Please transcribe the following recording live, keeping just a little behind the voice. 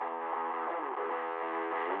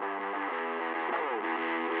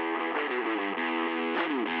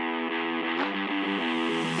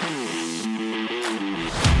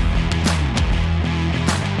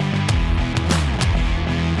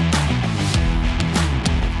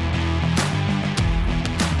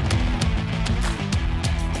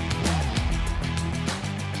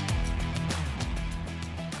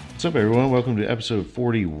What's up, everyone? Welcome to episode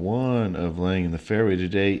 41 of Laying in the Fairway.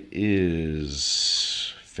 Today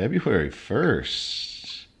is February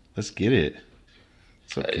 1st. Let's get it.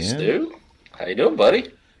 What's up, Hey Ken? Stu, how you doing,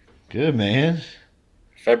 buddy? Good, man.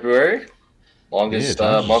 February, Yeah, longest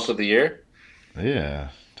time's month just, of the year. yeah,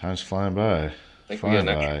 time's flying by. I think we get Flying an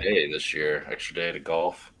extra by. day this year, extra day to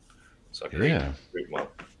golf. So great, Yeah, great month.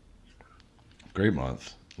 great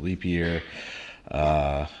month. Leap year.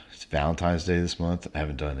 It's Valentine's Day this month. I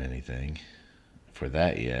haven't done anything for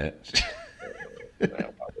that yet. Well,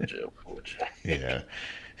 why would you? Why would you? Yeah.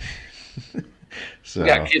 We got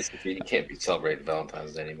So, kids to feed. You can't be celebrating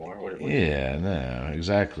Valentine's Day anymore. What are you doing? yeah, no,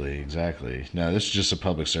 exactly. No, this is just a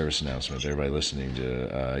public service announcement to everybody listening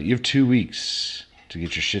to. You have 2 weeks to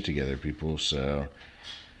get your shit together, people. So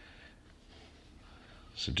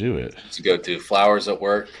do it. To go to flowers at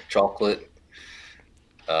work, chocolate.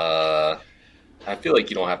 Uh, I feel like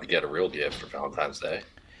you don't have to get a real gift for Valentine's Day.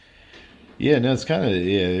 Yeah, no, it's kind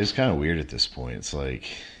of weird at this point. It's like,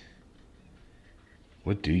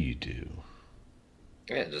 what do you do?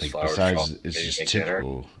 Yeah, just Like flowers, besides, chocolate, it's maybe just make dinner.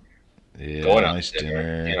 typical. Yeah, Going out nice to dinner,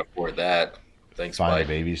 can't dinner. afford that. Thanks, Find a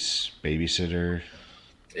bye. babysitter.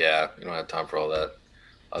 Yeah, you don't have time for all that.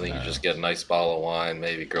 I think you No, just get a nice bottle of wine,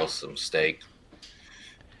 maybe grill some steak,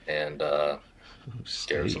 and ooh,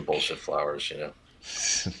 get her some steak. bullshit flowers.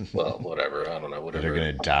 Well, whatever. I don't know. That are Whatever.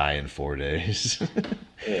 gonna die in 4 days.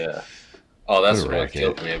 Yeah. Oh, What that's a what always racket!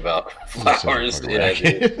 killed me about This is such a flowers. fucking Yeah,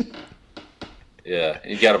 dude. racket. Yeah,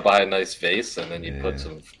 you got to buy a nice vase, and then you put Yeah,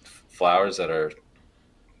 some flowers that are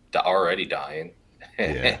already dying.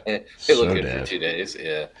 yeah. They look So good for dead. 2 days.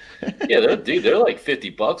 Yeah, yeah. They're like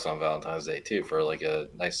 $50 on Valentine's Day too for like a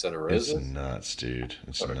nice set of It's roses. nuts, dude.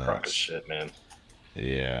 It's What a crock of nuts. shit, man.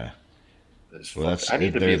 Yeah. It's Well, fucking. that's I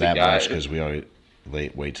need to be they're the that much guy. because we always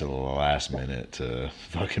wait till the last minute to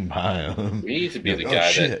fucking buy them. We need to be You're the like, oh guy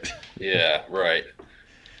that. shit. Yeah, right.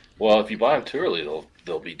 Well, if you buy them too early,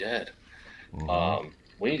 they'll be dead. Hmm.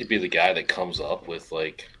 We need to be the guy that comes up with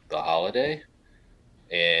like the holiday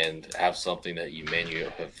and have something that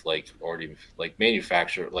have like already like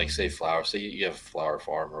manufacture, like say flowers. Say you have a flower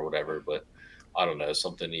farm or whatever, but I don't know,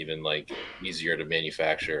 something even like easier to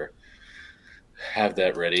manufacture. Have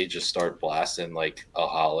that ready. Just start blasting like a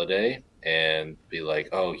holiday and be like,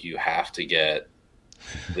 oh, you have to get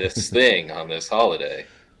this thing on this holiday.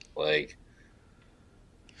 Like,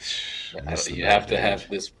 Missing you that, have to dude. have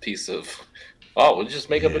this piece of. Oh, we'll just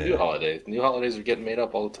make up a new Yeah, holiday. New holidays are getting made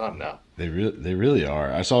up all the time now. they really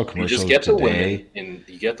are. I saw a You just commercial get the women, today. and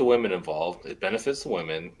you get the women involved. It benefits the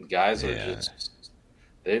women. The guys are Yeah, just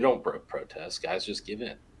they don't protest. Guys just give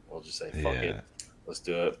in. We'll just say fuck it, yeah. let's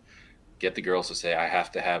do it. Get the girls to say I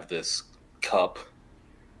have to have this cup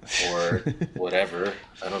or whatever.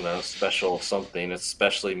 I don't know, special something. It's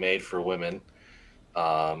specially made for women.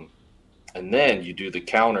 Um, and then you do the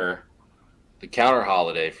counter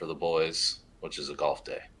holiday for the boys, which is a golf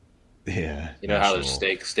day. Yeah, You know how there's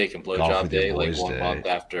National steak and Golf blowjob with Your day, like Boys one Day. month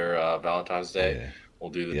after Valentine's Day. Yeah, We'll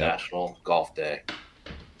do the yep. National Golf Day.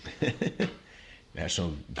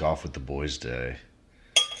 National Golf with the Boys Day.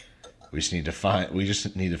 We just need to find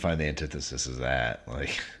the antithesis of that.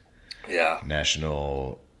 Like Yeah,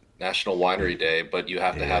 National. National Winery Day, but you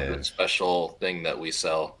have to have Yeah, the special thing that we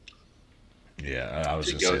sell yeah. I was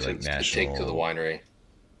to gonna go say like to take to the National winery.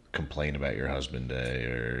 Complain About Your Husband Day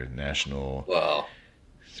or National Well,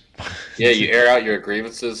 yeah, you air out your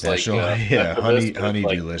grievances like National yeah activists, but it's Honeydew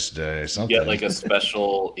like List Day you get something. like a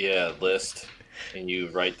special list, and you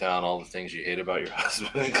write down all the things you hate about your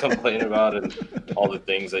husband and complain about, and all the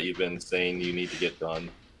things that you've been saying you need to get done,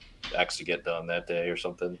 actually get done that day or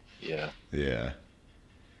something. Yeah, Yeah,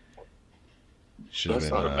 should have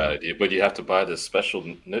that's been not a bad idea. But you have to buy this special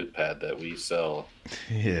notepad that we sell.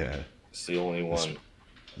 yeah It's the only this one,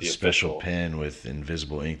 the the special official. pen with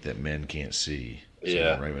invisible ink that men can't see, so you can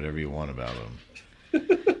Yeah. write whatever you want about them.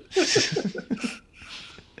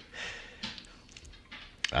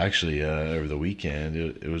 Actually, over the weekend,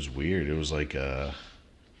 it was weird. It was like now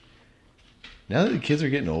that the kids are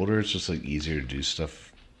getting older, it's just like easier to do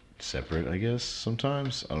stuff separate. I guess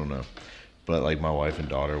sometimes I don't know, but like my wife and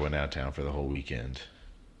daughter went out of town for the whole weekend.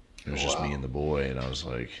 It was Oh, just me wow. and the boy, and I was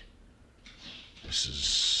like, this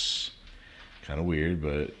is kind of weird,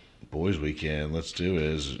 but boys' weekend, let's do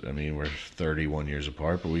it. I mean, we're 31 years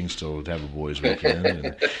apart, but we can still have a boys' weekend.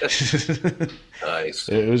 And Nice.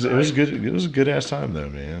 it was Nice. good. It was a good ass time though,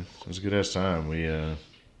 man. It was a good ass time. We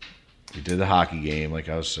did the hockey game, like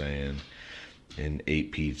I was saying, and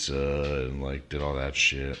ate pizza and like did all that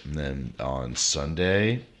shit. And then on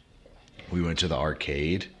Sunday, we went to the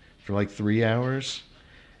arcade for like 3 hours,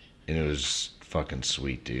 and it was fucking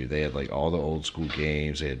sweet, dude. They had like all the old school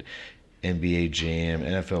games. They had NBA Jam,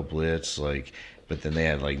 NFL Blitz, like, but then they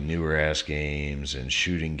had like newer ass games and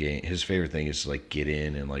shooting game. His favorite thing is to like get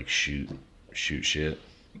in and like shoot shit,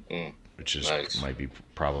 Mm, which is nice. might be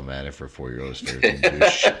problematic for a 4-year-old's favorite thing to do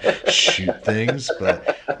is shoot things. But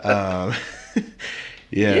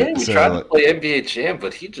yeah, Yeah, we tried to so play NBA Jam,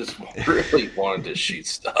 but he just really wanted to shoot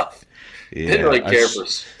stuff. Didn't yeah, really care for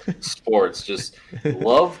sports. Just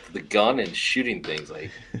loved the gun and shooting things.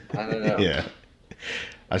 Like I don't know. yeah.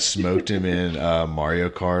 I smoked him in Mario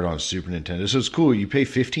Kart on Super Nintendo. So it's cool. You pay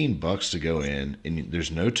 $15 to go in, and there's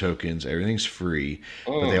no tokens. Everything's free.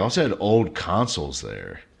 But they Mm, also had old consoles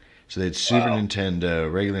there. So they had Super wow.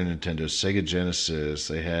 Nintendo, regular Nintendo, Sega Genesis.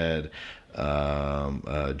 They had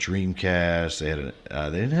Dreamcast. They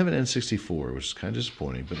didn't have an N64, which is kind of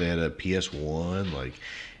disappointing. But they had a PS1, like,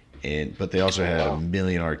 but they also Oh had a wow.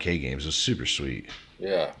 million arcade games. It was super sweet.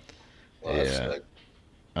 Yeah. Well, that's Yeah. like,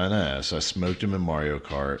 I know. So I smoked him in Mario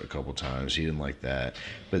Kart a couple times. He didn't like that.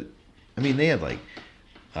 But I mean, they had like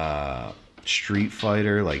uh, Street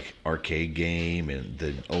Fighter, like arcade game, and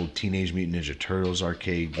the old Teenage Mutant Ninja Turtles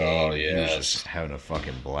arcade oh game. And he was just yes, having a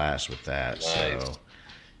fucking blast with that. nice. So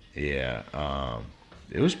yeah,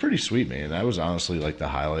 it was pretty sweet, man. That was honestly like the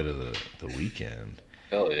highlight of the weekend.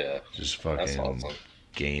 Hell yeah. Just That's fucking awesome.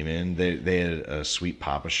 gaming. They had a sweet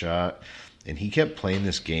Papa Shot, and he kept playing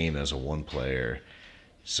this game as a one player.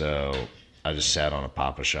 So I just sat on a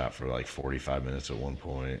Papa Shot for like 45 minutes at one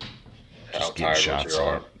point, How just getting tired was shots your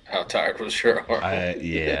arm? up. How tired was your arm?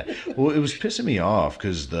 Yeah. Well, it was pissing me off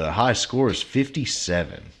because the high score is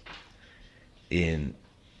 57 in,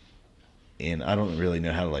 and I don't really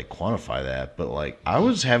know how to like quantify that, but like I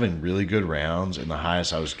was having really good rounds, and the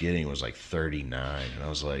highest I was getting was like 39, and I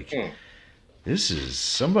was like, Hmm. this is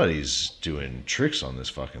somebody's doing tricks on this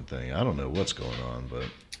fucking thing. I don't know what's going on,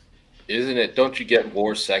 but Isn't it? Don't you get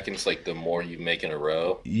more seconds like the more you make in a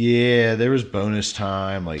row? yeah, there was bonus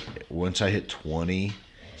time. Like once I hit 20,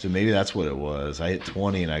 so maybe that's what it was. I hit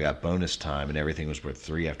 20 and I got bonus time, and everything was worth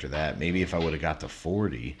 3 after that. Maybe if I would have got to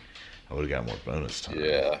 40, I would have got more bonus time.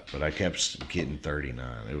 Yeah, But I kept getting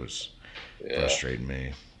 39. It was yeah. frustrating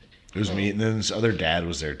me. It was Hmm. me, and then this other dad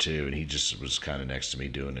was there too, and he just was kind of next to me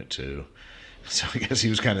doing it too. So I guess he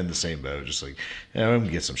was kind of in the same boat, just like, yeah, I'm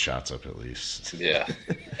gonna get some shots up at least. Yeah.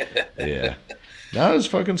 Yeah, that was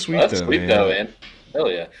fucking Well, sweet that's though, sweet though, man. man.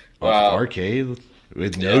 Hell yeah. Wow. Arcade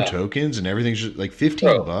with no Yeah. tokens and everything's just like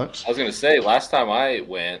 15 Bro, bucks. I was gonna say last time I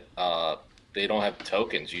went, they don't have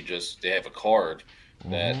tokens. They have a card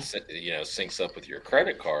that Hmm. syncs up with your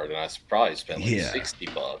credit card, and probably spent like Yeah,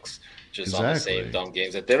 $60 just on the same exactly. dumb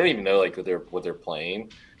games that they don't even know like what they're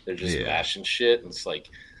playing. They're just Yeah, mashing shit, and it's like,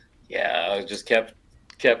 yeah, I just kept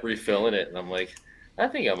refilling it, and I'm like, I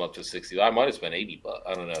think I'm up to 60. I might have spent $80.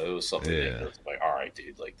 I don't know. It was something yeah. ridiculous. I'm like, all right,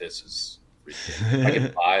 dude, like this is ridiculous. I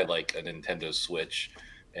could buy like a Nintendo Switch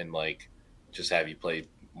and like just have you play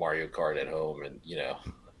Mario Kart at home, and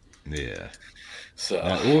Yeah.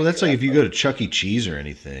 so Well, that's like yeah. if you go to Chuck E. Cheese or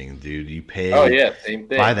anything, dude. You Oh pay yeah, same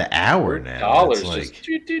by thing. the hour $4 now. It's just like,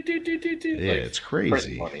 yeah, like it's print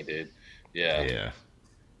crazy. money, dude. Yeah, Yeah.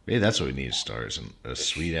 Maybe that's what we need to start is a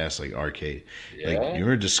sweet ass like arcade. Like you yeah.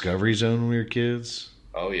 remember Discovery Zone when we were kids?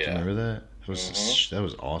 Oh Do you yeah. remember that? Hmm. That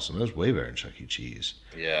was awesome. That was way better than Chuck E. Cheese.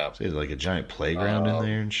 Yeah. So they had like a giant playground in Um,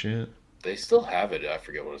 there and shit. they still have it. I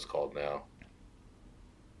forget what it's called now.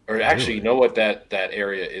 Or actually, you Really? know what? That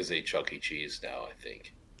area is a Chuck E. Cheese now. I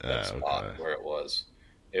think that spot Okay. where it was.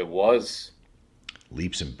 It was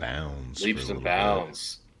Leaps and bounds for a Leaps and little bit.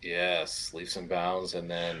 Bounds. Yes, Leaps and Bounds, and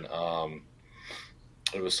then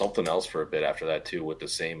it was something else for a bit after that too, with the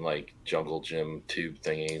same like jungle gym tube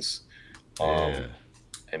thingies. Yeah. Um,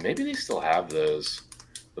 and maybe they still have those,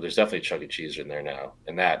 but there's definitely Chuck E. Cheese in there now.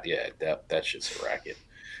 And that shit's a racket.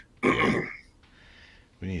 Yeah.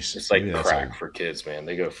 We need It's maybe like that's like crack for kids, man.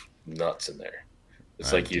 They go nuts in there.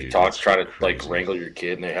 It's like you dude, talk, it's try to like crazy. wrangle your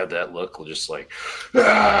kid, and they have that look, just like,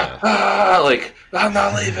 Yeah. like I'm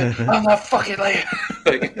not leaving, I'm not fucking leaving.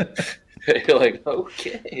 Like, you're like,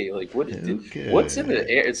 okay, like what's in the Okay.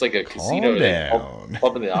 air? It's like a casino. Calm They down.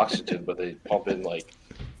 pump in the oxygen, but they pump in like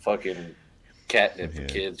fucking catnip for Yeah.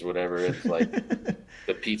 kids, whatever. It's like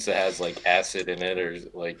the pizza has like acid in it, or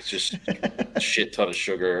like just shit ton of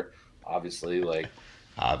sugar. Obviously, like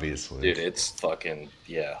Obviously. dude, it's fucking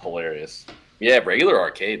hilarious. Yeah, regular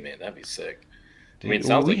arcade, man, that'd be sick. I mean, Dude, it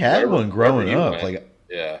well, sounds we like had one wherever growing you up. went, Like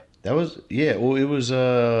yeah. that was yeah, well it was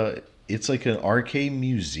it's like an arcade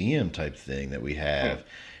museum type thing that we Hmm. have.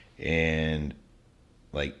 And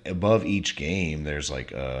like above each game, there's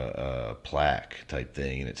like a plaque type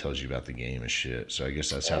thing, and it tells you about the game and shit. So I guess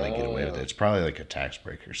that's how they get away with it. Oh, It's probably like a tax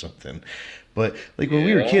break or something. But like when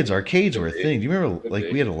we were yeah. kids, arcades were Could a be. thing. Do you remember Could like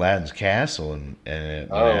be. we had Aladdin's Castle and at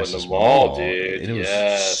Oh, in the Manassas mall, Mall, dude. and it was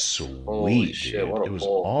Yes. Holy sweet, shit, dude. what a It was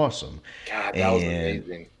pull. awesome, God, that was and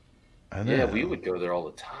amazing. I Yeah, we know, would go there all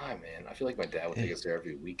the time, man. I feel like my dad would take it, us there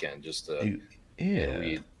every weekend just to, it, and yeah,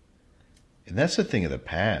 we'd, and that's the thing of the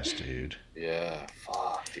past, dude. yeah,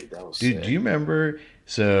 fuck, dude, that was Dude, do sick. you remember?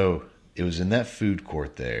 So it was in that food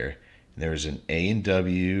court there. And there was an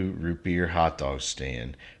A&W root beer hot dog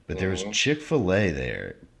stand, but there was Mm-hmm. Chick-fil-A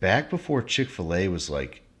there. Back before Chick-fil-A was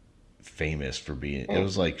like famous for being, it Hmm.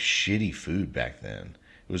 was like shitty food back then.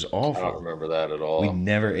 It was I don't awful. remember that at We all.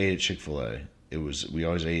 never ate at Chick-fil-A. We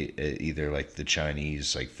always ate at either like the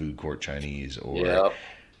Chinese, like food court Chinese, or Yep,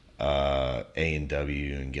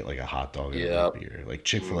 A&W and get like a hot dog and a root yep. beer. Like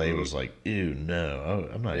Chick-fil-A Hmm. was like, ew, no,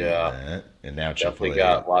 I'm not eating Yeah, that. And now definitely Chick-fil-A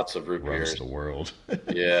got lots of root runs beers. the world.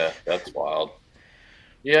 Yeah, that's wild.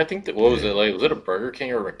 Yeah, I think that, what was Yeah. it like? Was it a Burger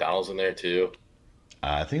King or McDonald's in there too?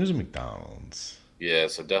 I think it was a McDonald's. Yeah,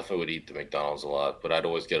 so definitely would eat the McDonald's a lot, but I'd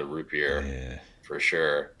always get a root beer Yeah. for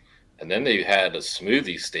sure. And then they had a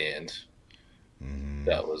smoothie stand Mm.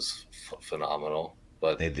 that was phenomenal,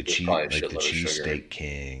 but They had the it was probably a the shitload of sugar. cheesesteak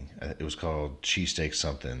king. It was called cheesesteak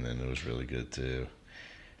something, and it was really good too.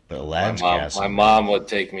 But My Aladdin's mom, my Castle, man. mom would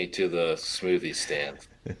take me to the smoothie stand,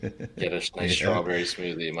 get a nice Yeah, strawberry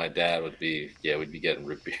smoothie. My dad would be, yeah, we'd be getting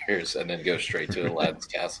root beers and then go straight to Aladdin's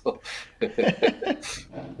Castle.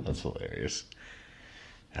 that's hilarious.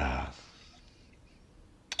 Ah,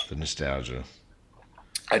 the nostalgia.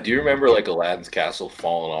 I do remember like Aladdin's Castle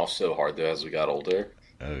falling off so hard though as we got older.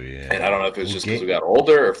 Oh And yeah. I don't know if it was Well, just because we got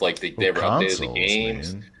older or if like they well, never updated the consoles,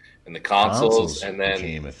 games man. and the consoles. Consoles And then,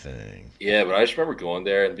 became a thing. yeah, but I just remember going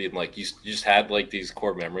there and being like, you just had like these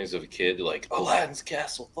core memories of a kid, like Aladdin's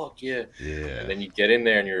Castle, fuck yeah. And Yeah. then you get in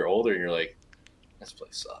there and you're older and you're like, this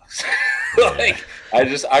place sucks. Yeah. Like, I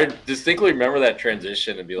distinctly remember that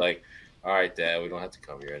transition and be like, all right, Dad, we don't have to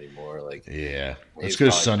come here anymore. Like, Yeah. Let's he's go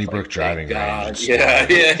to probably just Sunnybrook like, thank Driving Range God. Yeah, instead.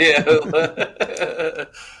 yeah, yeah.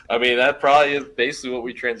 I mean, that probably is basically what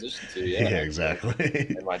we transitioned to. Yeah. Yeah, exactly.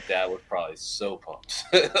 And my dad was probably so pumped.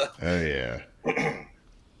 Oh yeah.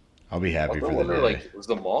 I'll be I happy was for the wondering, day. like, was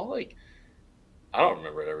the mall like? I don't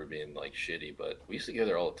remember it ever being like shitty, but we used to go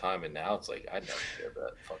there all the time, and now it's like I never go to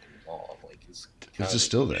that fucking mall. I'm like, it's Is kind it of a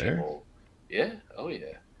still there? shithole. Yeah, oh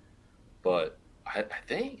yeah, but I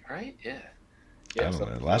think right, yeah, I yeah, don't know.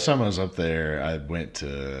 something's Last there. time I was up there, I went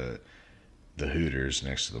to the Hooters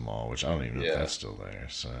next to the mall, which I don't even know if Yeah, that's still there.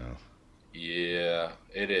 So yeah,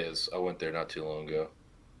 it is. I went there not too long ago.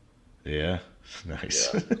 yeah, nice.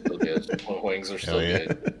 Yeah, still good. Wings are Hell still yeah.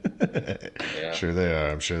 good. Yeah, Sure they are.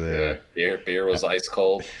 I'm sure they yeah. are. Beer was ice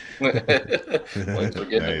cold. Wings were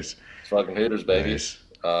good. Nice, Fucking Hooters, baby. nice.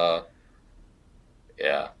 Uh,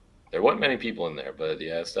 yeah, there wasn't many people in there, but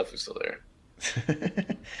yeah, it's definitely still there.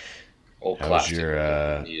 Old How was classic. your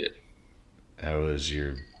You need it. how was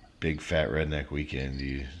your big fat redneck weekend?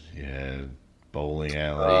 You had bowling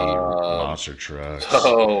alley, Um, monster trucks.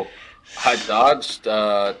 so I dodged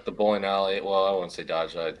the bowling alley. Well, I wouldn't say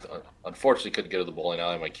dodged. I unfortunately couldn't go to the bowling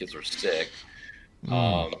alley. My kids were sick. Mm.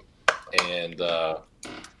 Um, and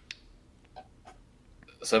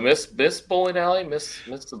so miss bowling alley, miss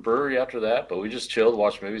the brewery after that. But we just chilled,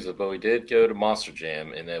 watched movies. But we did go to Monster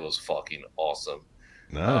Jam, and it was fucking awesome.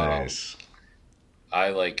 Um, Nice. I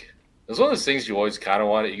like. It was one of those things you always kind of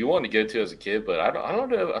wanted to go to as a kid, but I don't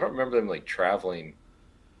know. I don't remember them like traveling.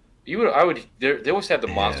 I would. They always had the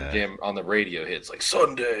Monster Yeah. Jam on the radio hits like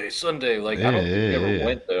Sunday, Sunday. Like I Yeah, don't think we yeah, ever yeah.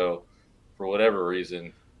 went though, for whatever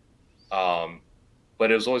reason. Um,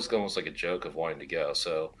 but it was always almost like a joke of wanting to go.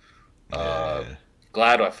 So uh, Yeah.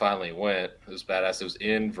 glad I finally went. It was badass. It was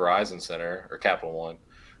in Verizon Center or Capital One,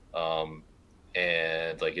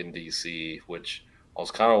 and like in DC, which I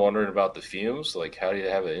was kind of wondering about the fumes. Like, how do you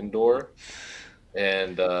have it indoor?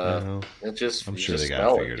 And Well, it just I'm you sure they just got it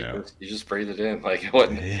smell it. figured out. You just breathe it in. Like it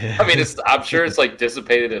wasn't. I mean, Yeah. I'm sure it's like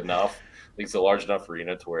dissipated enough. Like it's a large enough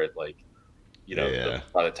arena to where it like Yeah.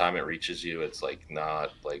 by the time it reaches you, it's like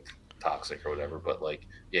not like toxic or whatever. But like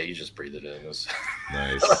yeah, you just breathe it in.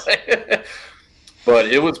 Nice. But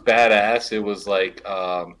it was badass. It was like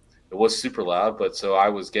it was super loud. But so I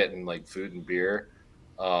was getting like food and beer.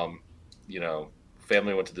 Um, you know,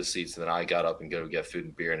 family went to the seats, and then I got up and go get food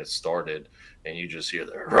and beer, and it started, and you just hear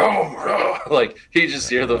the roam, roam. Like you just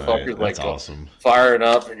hear the Nice. fuckers That's like go, awesome. firing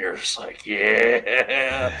up, and you're just like,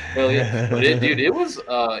 yeah, hell yeah. But dude, it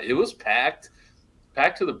was packed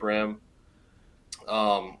to the brim,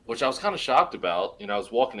 which I was kind of shocked about. You know, I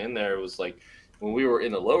was walking in there, it was like when we were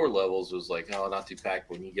in the lower levels, it was like, oh, not too packed.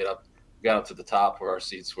 When you got up to the top where our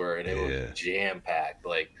seats were, and it was Yeah. jam packed.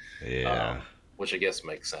 Like, Yeah. which I guess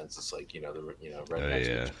makes sense. It's like Oh rednecks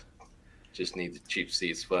yeah. just need the cheap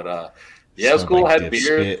seats, but yeah, it was Smelled cool. like Had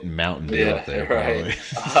beer. dipspit and Mountain Dew up Yeah, there, right.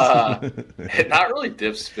 probably. Not really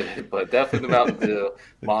dip spit, but definitely the Mountain Dew,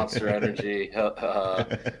 Monster Energy.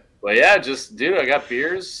 But yeah, just dude, I got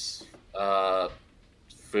beers.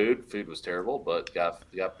 Food was terrible, but got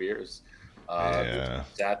beers. Just Yeah.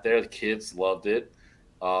 sat there. The kids loved it.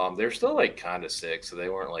 They're still like kind of sick, so they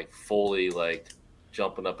weren't like fully like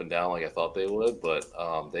jumping up and down like I thought they would, but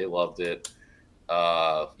they loved it.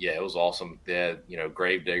 Yeah, it was awesome. They had,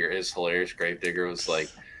 Gravedigger is hilarious. Gravedigger was like,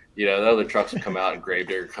 the other trucks would come out and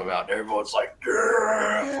Gravedigger come out, and everyone's like,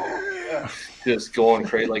 yeah, just going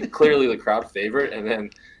crazy. Like clearly the crowd favorite, and then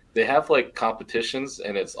they have like competitions,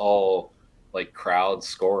 and it's all like crowd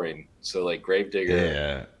scoring. So like Gravedigger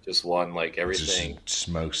Yeah. just won like everything. Just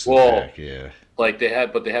smokes the Well, back, yeah. like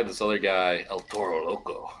but they had this other guy, El Toro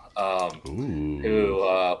Loco, who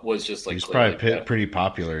Ooh. was just like He's clearly probably pretty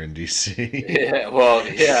popular in DC. yeah, well,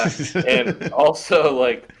 yeah, and also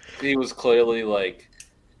like he was clearly like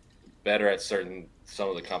better at some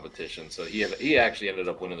of the competition. So he actually ended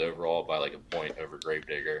up winning the overall by like a point over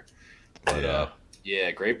Gravedigger. But Yeah.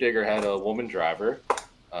 yeah, Gravedigger had a woman driver,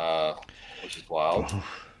 which is wild.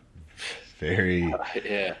 Very.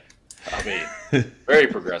 Yeah, I mean, very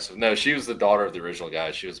progressive. No, she was the daughter of the original guy.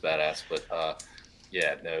 She was badass. But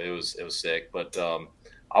yeah, no, it was sick. But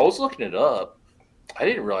I was looking it up. I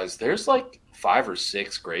didn't realize there's like 5 or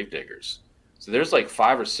 6 Gravediggers. So there's like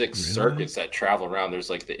 5 or 6 Really? circuits that travel around. There's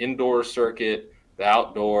like the indoor circuit, the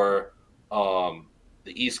outdoor, the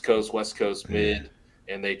East Coast, West Coast, mid,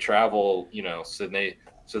 and they travel.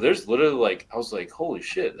 So there's literally like I was like, holy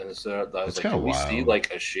shit! And so I was That's like, kinda can we see wild.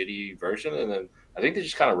 like a shitty version? And then I think they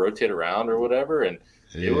just kind of rotate around or whatever. And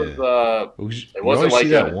it was Well, it you wasn't always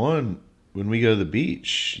see like that one when we go to the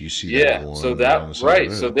beach. You see that yeah. one So on the that side right.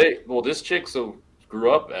 of So the road. this chick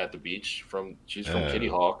grew up at the beach she's from Kitty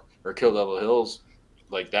Hawk or Kill Devil Hills.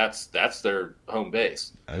 Like that's their home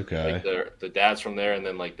base. Okay. Like the dad's from there, and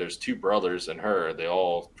then like there's 2 brothers and her. They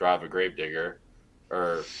all drive a Gravedigger,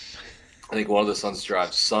 or I think one of the sons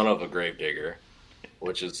drives son of a Gravedigger,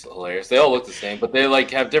 which is hilarious. They all look the same, but they like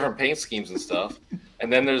have different paint schemes and stuff.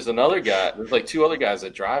 And then there's another guy. There's like 2 other guys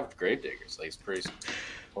that drive Gravediggers. Like it's pretty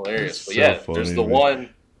hilarious. That's But so yeah, funny, there's the man. one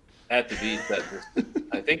at the beach that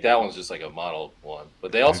I think that one's just like a model one.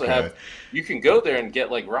 But they also have you can go there and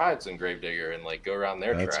get like rides in Gravedigger and like go around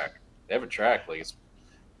their track. They have a track like it's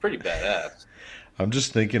pretty badass. I'm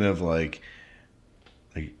just thinking of like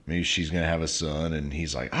maybe she's gonna have a son and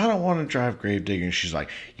he's like, I don't want to drive Gravedigger, and she's like,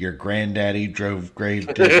 your granddaddy drove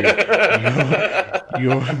Gravedigger,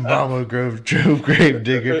 your mama drove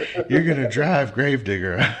Gravedigger, you're gonna drive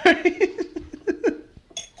Gravedigger.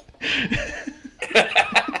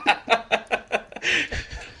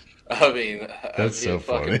 I mean, That's so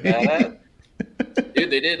fucking funny. badass. Dude,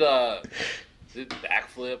 they did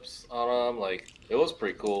backflips on them. Like it was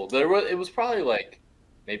pretty cool. It was probably like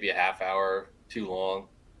maybe a half hour too long.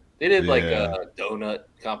 They did like Yeah. a donut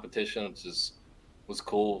competition, which was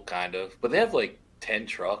cool, kind of. But they have like 10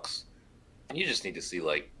 trucks, and you just need to see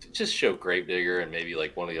like just show Gravedigger and maybe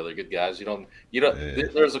like one of the other good guys. You don't. Yeah.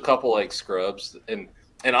 There's a couple like scrubs, and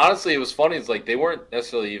honestly, it was funny. It's like they weren't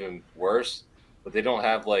necessarily even worse, but they don't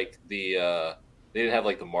have like the. They didn't have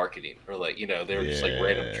like the marketing or like they were just like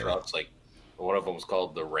random Yeah. trucks. Like one of them was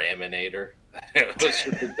called the Raminator. It was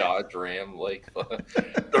just the Dodge Ram, like the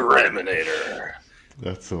Raminator.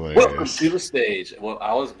 That's Welcome hilarious. to the stage. What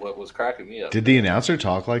was cracking me up. Did the announcer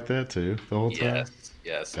talk like that too the whole time?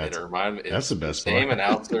 Yes. That's- It reminded me. that's It's the best same part.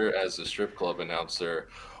 announcer as the strip club announcer.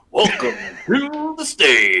 Welcome to the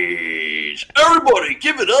stage. Everybody,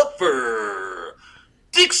 give it up for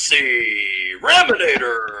Dixie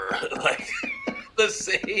Raminator. Like the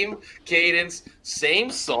same cadence,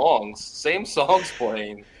 same songs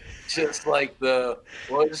playing. Just like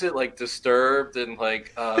what is it, like Disturbed and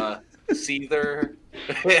like Seether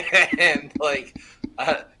and like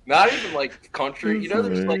not even like country.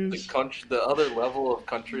 There's like the country, the other level of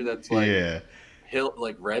country that's like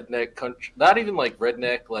like redneck country. Not even like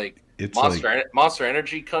redneck, like It's Monster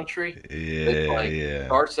Energy country. It like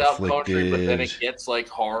starts out country, but then it gets like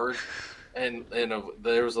hard. And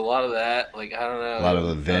there was a lot of that. Like I don't know, a lot of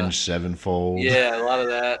Avenged Sevenfold. Yeah, a lot of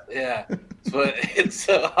that. Yeah, but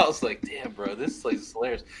so I was like, damn, bro, this place is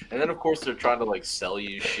hilarious. And then of course they're trying to like sell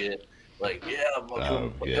you shit. Like,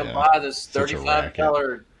 come buy this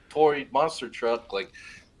 $35 toy monster truck. Like,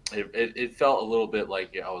 It felt a little bit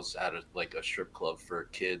like I was at a strip club for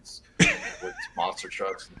kids with monster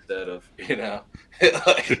trucks instead of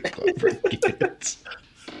Strip like club for kids.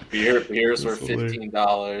 beers were That's hilarious.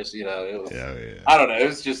 $15. It was, Yeah, yeah. I don't know, it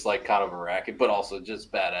was just like kind of a racket, but also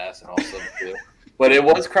just badass and awesome too. But it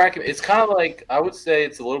was cracking. It's kind of like I would say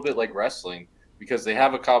it's a little bit like wrestling because they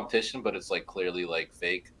have a competition, but it's like clearly like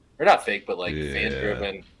fake or not fake, but like fan Yeah.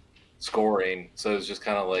 driven scoring. So it's just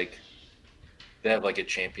kind of like they have like a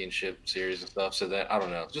championship series and stuff. So that I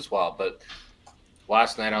don't know, just wild. But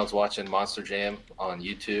last night I was watching Monster Jam on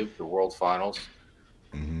YouTube, the World Finals.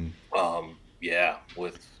 Hmm. Yeah,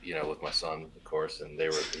 with my son, of course, and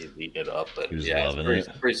he's eating it up. But He was yeah, it's loving it.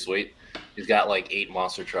 pretty sweet. He's got like 8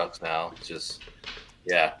 monster trucks now. Just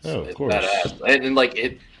yeah, Oh, of it's course. badass. And like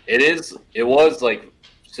it was like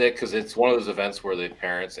sick because it's one of those events where the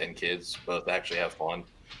parents and kids both actually have fun.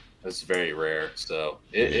 It's very rare, so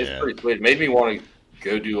it's Yeah. pretty sweet. It made me want to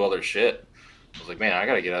go do other shit. I was like, man, I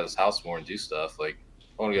gotta get out of this house more and do stuff. Like,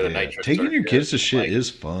 I want to go to Yeah. night Taking your circuit. kids to shit is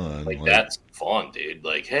fun. Like Like, that's fun, dude.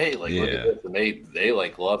 Like, hey, like look at yeah. this, and they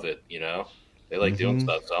like love it. They like doing Hmm.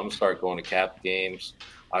 stuff. So I'm gonna start going to Cap games.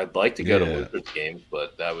 I'd like to go to Yeah. Wizards games,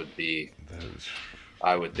 but that would be. That was,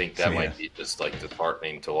 I would think that yeah. might be just like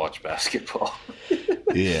disheartening to watch basketball.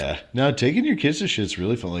 Yeah. No, taking your kids to shit's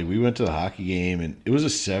really fun. Like, we went to the hockey game, and it was a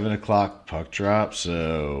 7 o'clock puck drop,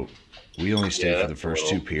 so we only stayed Yeah, for the that's a first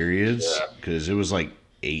two little. periods Yeah. because it was like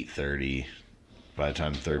 8:30 by the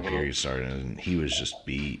time the third Hmm. period started, and he was just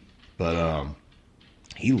beat. But Hmm.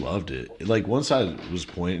 he loved it. Like, once I was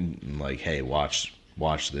pointing and like, "Hey, watch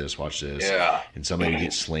this," Yeah. and somebody would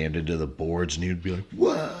get slammed into the boards, and he'd be like,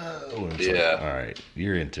 "Whoa!" And it's like, Yeah. "All right,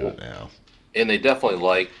 you're into it now." And they definitely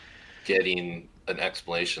like getting an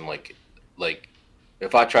explanation. Like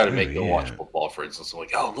if I try to Oh make them watch yeah, football, for instance, I'm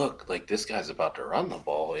like, oh look, like this guy's about to run the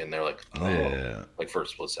ball, and they're like, oh, yeah, like for a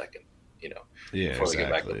split second, you know, yeah, before they get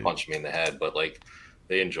back to exactly. punch me in the head. But like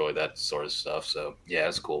they enjoy that sort of stuff. So yeah,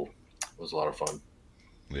 it's cool. It was a lot of fun.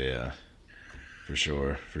 Yeah, for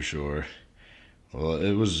sure, for sure. Well,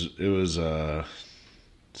 it was.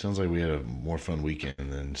 Sounds like we had a more fun weekend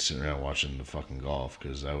than sitting around watching the fucking golf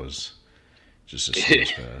because that was just a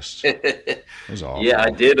snooze fest. It was Yeah, I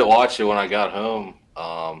awful. did watch it when I got home.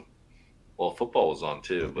 Well, football was on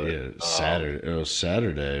too, but Yeah, Saturday. It was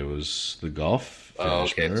Saturday. It was the golf oh,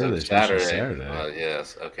 finished. okay. Remember So they finished on Saturday. Saturday.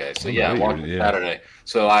 Yes. Okay. So Oh yeah, no, I'm you're watching yeah, Saturday.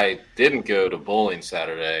 So I didn't go to bowling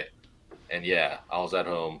Saturday, and yeah, I was at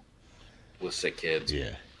home with sick kids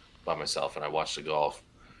yeah, by myself, and I watched the golf.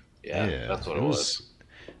 Yeah, yeah. that's what It it was.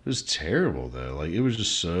 was terrible though. Like, it was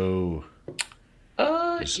just so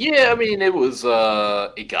just Yeah. I mean, it was.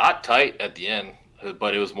 It got tight at the end,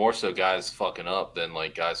 but it was more so guys fucking up than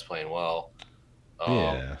like guys playing well.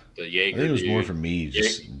 yeah. The I think Jaeger it was more dude, for me, Jaeger,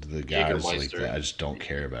 just the guys like that Jägermeister. I just don't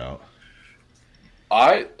care about.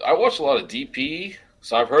 I watch a lot of DP,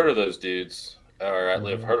 so I've heard of those dudes, or I've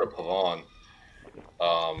Hmm. heard of Pavon.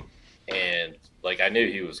 And like I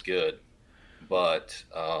knew he was good, but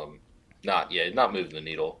not moving the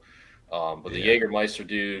needle. But the Yeah, Jägermeister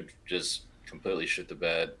dude just completely shit the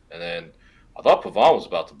bed, and then I thought Pavon was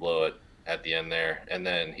about to blow it at the end there, and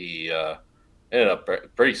then he ended up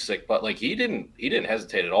pretty sick. But like he didn't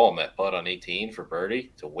hesitate at all on that putt on 18 for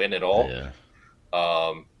birdie to win it all. yeah,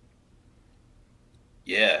 Um,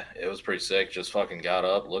 yeah, it was pretty sick. Just fucking got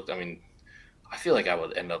up, looked. I mean, I feel like I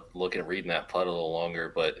would end up reading that putt a little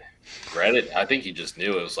longer, but read it. I think he just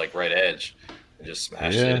knew it was like right edge and just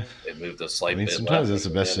smashed it. yeah. It moved a I slight mean, bit sometimes left that's and the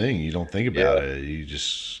went best in. thing. You don't think Yeah, about it. You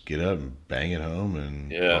just get up and bang it home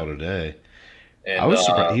and yeah, call it a day. I and was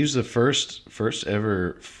surprised. He was the first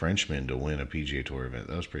ever Frenchman to win a PGA Tour event.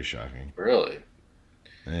 That was pretty shocking. really,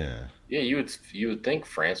 Yeah, yeah. You would think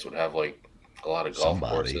France would have like a lot of golf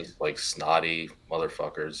somebody. courses, like snotty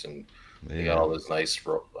motherfuckers, and they got Yeah. all this nice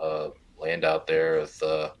land out there with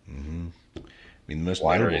Hmm. I mean, the most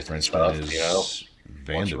notable wineries and Frenchman stuff. is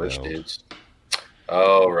Bunch of rich Vandeveld. dudes.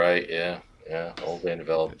 Oh right, yeah, yeah. Old man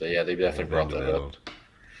developed. Yeah, they Old definitely brought that up. Vandeveld.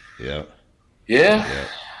 Yeah, Yeah, yeah.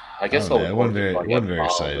 I I guess don't know. they'll It more just it like wasn't have very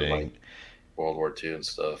bombs in like exciting. World War II and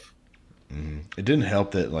stuff. It didn't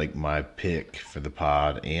help that like my pick for the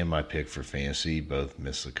pod and my pick for fantasy both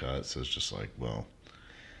missed the cut. So it's just like, well,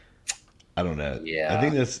 I don't know. I Yeah,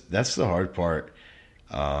 think that's the hard part.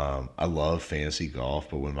 I love fantasy golf,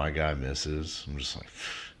 but when my guy misses, I'm just like,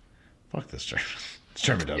 fuck this tournament. This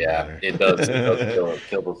tournament doesn't yeah, matter. it does. It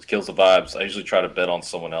does kills the vibes. I usually try to bet on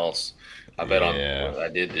someone else. I bet on. Yeah, I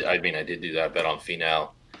did. I mean, I did do that. I bet on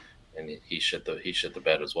Finau, and he shit the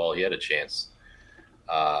bed as well. He had a chance,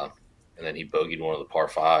 uh, and then he bogeyed one of the par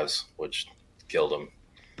fives, which killed him.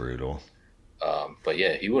 brutal. But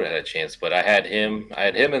yeah, he would have had a chance. But I had him. I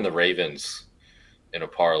had him and the Ravens in a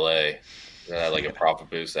parlay, like a Yeah, profit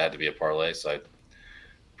boost. That had to be a parlay, so I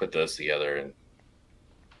put those together and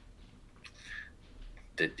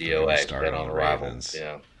did don't get me DOA, started bet on on the the rival. Ravens.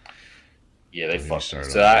 Yeah, they Don't get me fucked me.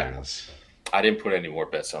 started So on the Ravens. I didn't put any more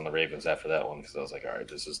bets on the Ravens after that one because I was like, all right,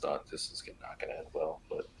 this is not. This is not going to end well.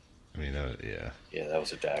 But I mean, yeah, yeah, that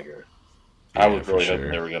was a dagger. I yeah, was for really hoping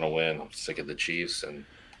sure. they were going to win. I'm sick of the Chiefs and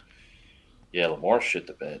yeah, Lamar shit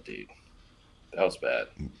the bed, dude. That was bad.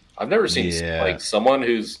 I've never seen Yeah, like someone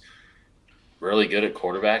who's really good at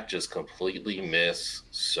quarterback just completely miss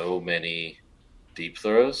so many deep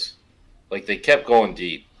throws. Like they kept going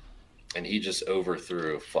deep, and he just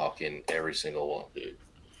overthrew fucking every single one, dude.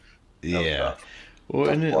 That was yeah. tough. Well,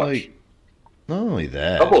 Tough and to it watch. like not only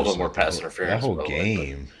A that, couple of just them were like pass that interference, whole by the way. But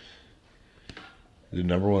game, the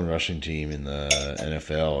number one rushing team in the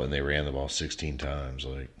NFL, and they ran the ball 16 times.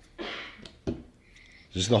 Like,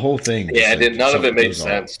 just the whole thing, just yeah, it like did. None of so it made goes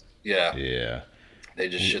on. sense. Yeah, Yeah, they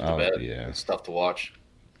just shit the bed. yeah, It's tough to watch.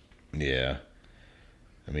 yeah.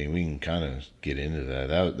 I mean, we can kind of get into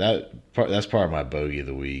that. That's part of my bogey of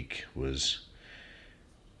the week was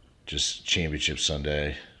just Championship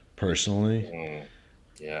Sunday. Personally, Mm,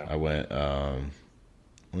 yeah. I went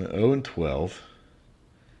 0-12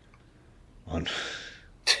 on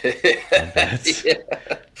on bets. Yeah.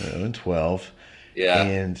 0-12,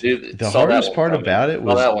 Yeah, and dude, the saw that hardest one part coming. about it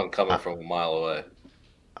Saw was that one coming I, from a mile away.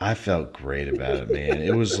 I felt great about it, man.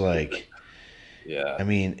 It was like, Yeah, I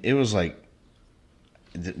mean, it was like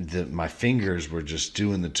my fingers were just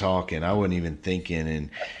doing the talking. I wasn't even thinking, and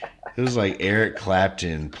it was like Eric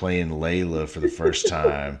Clapton playing Layla for the first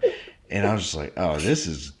time, and I was just like, oh, this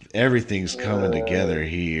is everything's coming together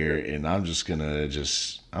here, and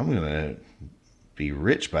I'm gonna be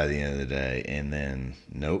rich by the end of the day. And then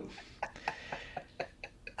nope.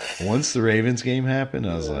 Once the Ravens game happened,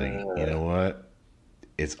 I was like, you uh, know what?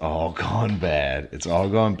 It's all gone bad. It's all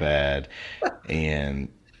gone bad, and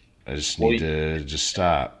I just well, need to just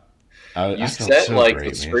stop. you I felt set so like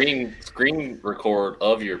the great, man. screen record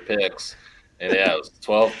of your picks, and yeah, it was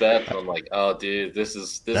 12 bets. And I'm like, oh, dude, this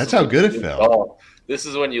That's is how when good it you lose it felt. all. This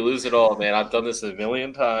is when you lose it all, man. I've done this a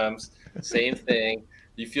million times. Same thing.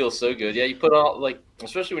 You feel so good. Yeah, you put all like,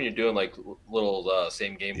 especially when you're doing like little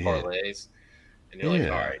same game Yeah, parlays, and you're like,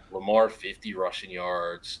 all yeah, right, Lamar 50 rushing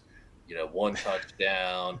yards, one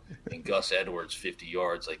touchdown, and Gus Edwards 50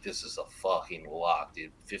 yards. Like this is a fucking lock,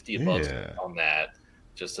 dude. $50 yeah, on that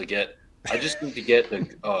just to get. I just need to get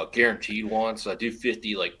the guaranteed one, so I do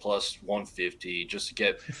 50 like plus 150 just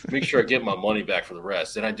to make sure I get my money back for the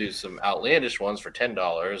rest. Then I do some outlandish ones for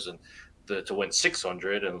 $10 and to win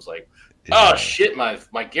 600, and it's like, oh yeah. shit, my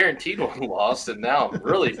guaranteed one lost, and now I'm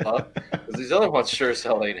really fucked because these other ones sure as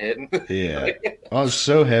hell ain't hitting. Yeah. I was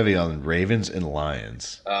so heavy on Ravens and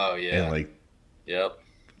Lions, Oh and yeah, like yep.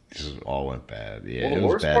 this all went bad. Yeah, Well, it the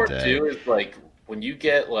was a worst bad part day. too is like when you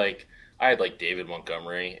get like I had like David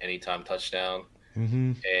Montgomery anytime touchdown,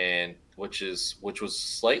 Hmm. and which was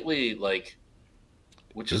slightly like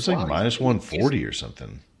which It is was like wild. minus He's 140 or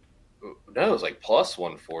something. no, it was like plus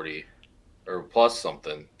 140 or plus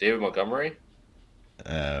something. David Montgomery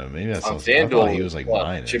Maybe that's on something. I thought FanDuel he was was like plus.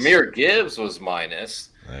 minus. Jameer Gibbs was minus.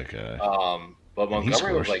 Okay, But and he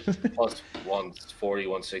Montgomery was scored. like plus 140,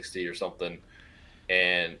 160 or something.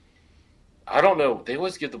 And I don't know. They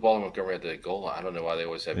always give the ball to Montgomery at the goal line. I don't know why they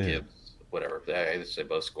always have Yeah, Gibbs. Whatever. I guess they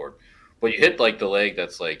both scored. But you hit like the leg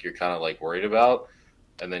that's like you're kind of like worried about,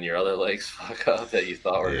 and then your other legs fuck up that you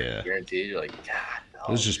thought were yeah. guaranteed. You're like, God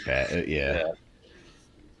It was no. just bad. Yeah, Yeah,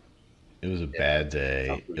 it was a yeah. bad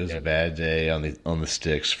Tough day. It was a weekend. bad day on the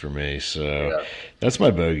sticks for me. So Yeah. that's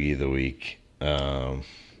my bogey of the week.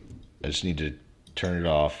 I just need to turn it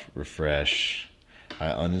off, refresh. I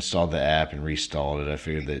uninstalled the app and restalled it. I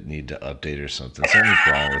figured that it needed to update or something. Something's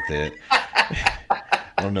wrong with it.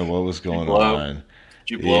 I don't know what was Did you going blow? on.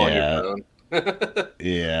 Did you blow on your Yeah, phone?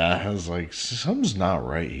 yeah. I was like, something's not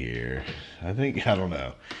right here. I don't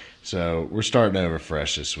know. So we're starting over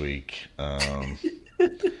fresh this week.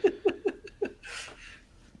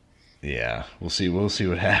 Yeah, we'll see. We'll see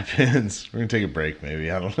what happens. We're gonna take a break, maybe.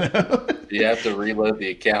 I don't know. You have to reload the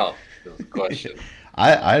account. Is the question.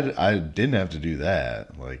 I didn't have to do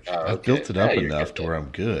that. Like Oh, I've okay. built it Yeah, up you're good enough to then. where I'm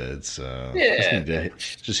good. So just Yeah, need to dude.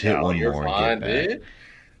 just hit No, one you're more and get fine, back. dude.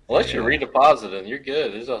 Unless you're Yeah, redepositing, you're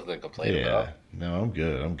good. There's nothing to complain about. yeah. No, I'm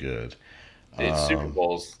good. I'm good. Dude, Super Um.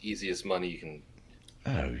 Bowl's easiest money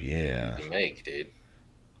Oh you yeah. can make, dude.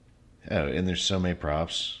 Oh, and there's so many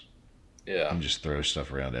props. You Yeah. can just throw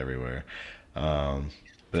stuff around everywhere. Um.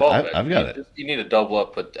 But Fall back. I've got it. You need to double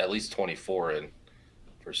up, put at least 24 in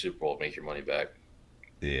for Super Bowl to make your money back.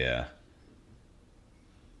 Yeah.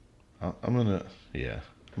 I'm gonna, yeah,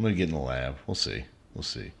 I'm gonna get in the lab. We'll see. We'll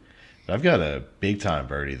see. But I've got a big time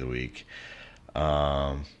birdie of the week.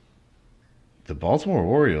 Um, the Baltimore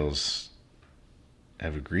Orioles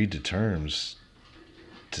have agreed to terms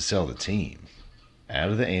to sell the team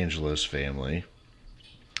out of the Angelos family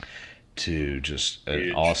to just an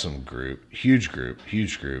Huge. awesome group, huge group,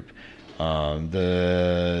 huge group.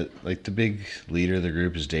 The big leader of the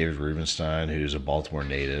group is David Rubenstein, who's a Baltimore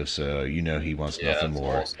native, so he wants Yeah, nothing that's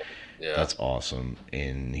more. awesome. Yeah. That's awesome,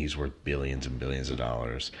 and he's worth billions and billions of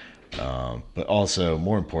dollars. But also,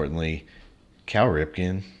 more importantly, Cal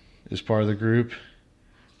Ripken is part of the group,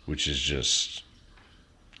 which is just,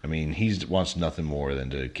 I mean, he wants nothing more than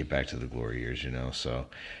to get back to the glory years. So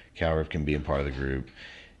Cal Ripken being part of the group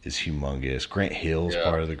is humongous. Grant Hill's Yeah.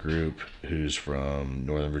 part of the group, who's from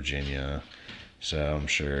Northern Virginia, so I'm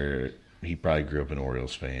sure he probably grew up an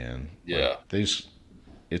Orioles fan. Yeah.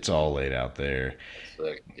 It's all laid out there.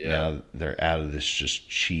 Sick. Yeah. Now they're out of this just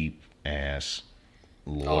cheap ass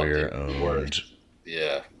Oh, dude, lawyer the owned worst.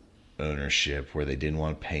 Yeah. ownership where they didn't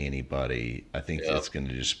want to pay anybody. I think Yeah. that's going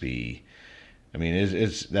to just be. I mean,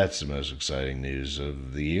 it's that's the most exciting news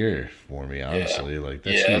of the year for me. Yeah. Honestly, like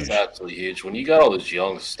that's Yeah, it's huge. absolutely huge. When you got all those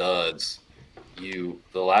young studs,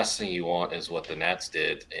 the last thing you want is what the Nats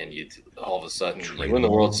did, and all of a sudden you Trade win them the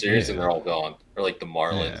World all. Series and Yeah, they're all gone. Or like the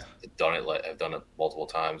Marlins yeah, have done it multiple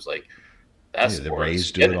times. Like yeah. that's the The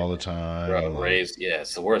Rays worst. do it all the time. Bro, Like, Rays, yeah,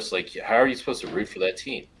 it's the worst. Like, how are you supposed to root for that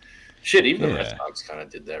team? Shit, even the Red yeah, Sox kind of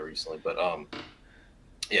did that recently. But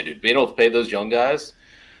yeah, dude, being able to pay those young guys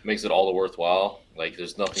makes it all the worthwhile. Like,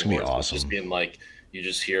 there's it's nothing gonna be worse than just awesome. being like you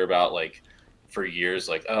just hear about like for years,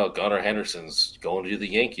 like, oh, Gunnar Henderson's going to the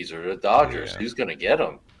Yankees or the Dodgers. Yeah, Who's gonna get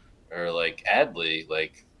him? Or like Adley,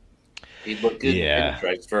 like he'd look good in yeah.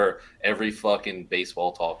 pinstripes for every fucking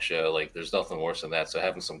baseball talk show. Like, there's nothing worse than that. So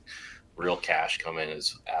having some real cash come in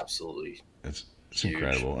is absolutely It's huge.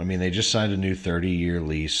 incredible. I mean, they just signed a new 30-year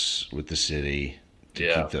lease with the city to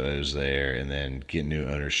Yeah. keep those there, and then get new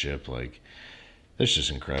ownership. Like, that's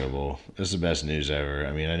just incredible. That's the best news ever.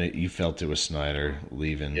 I mean, I know you felt it with Snyder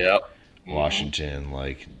leaving Yep. Hmm. Washington.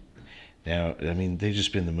 Like, now, I mean, they've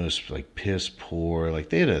just been the most like piss poor. Like,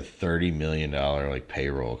 they had a $30 million like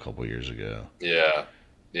payroll a couple years ago. Yeah.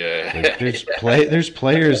 Like, Yeah. there's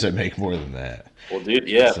players that make more than that. Well, dude,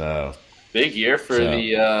 yeah, So big year for so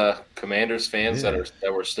the Commanders fans yeah,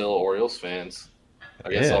 that were still Orioles fans.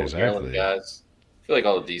 I guess yeah, all the Maryland exactly. guys. I feel like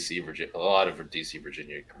all the DC Virginia, a lot of DC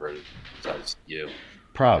Virginia converted besides you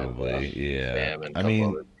and Probably, yeah. Sam and a I couple mean,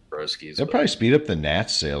 other broskies. they'll But probably speed up the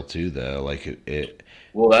Nats sale too, though. Like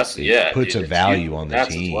well, that's it yeah, puts dude, a it's huge value for on the the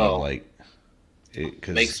Nats as team, well. like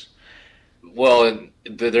because Makes well, and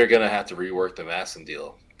they're gonna have to rework the Masson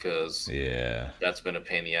deal because yeah, that's been a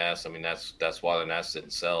pain in the ass. I mean, that's why the Nats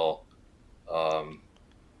didn't sell. Um,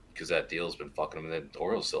 because that deal's been fucking them. And then the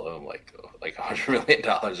Orioles still owe them like $100 million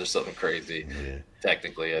or something crazy. yeah.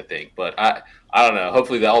 Technically, I think, but I don't know.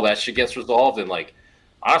 Hopefully, all that shit gets resolved and like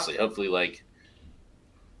honestly, hopefully, like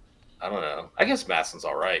I don't know. I guess Masson's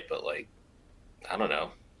all right, but like I don't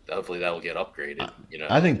know. Hopefully, that will get upgraded. I, You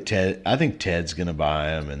I know? think Ted's gonna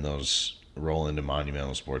buy him, and they'll just roll into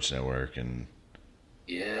Monumental Sports Network, and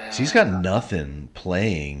 'cause he's Yeah. got nothing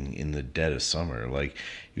playing in the dead of summer. Like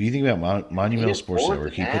if you think about Can he Monumental Sports afford the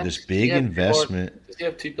Network, he put this Nats? Does he big have investment. Does he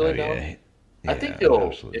have $2 Oh billion? yeah, I think yeah,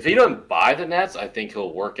 he'll if absolutely. he doesn't buy the Nets, I think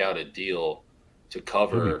he'll work out a deal to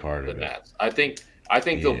He'll be cover part the of it. Nets. I think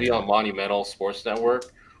they'll be Yeah. on Monumental Sports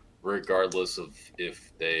Network regardless of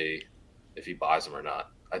if he buys them or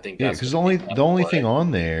not. I think Yeah, that's because going to be the the only play. thing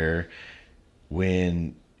on there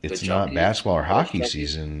when The it's not Junkies, basketball or sports hockey junkies.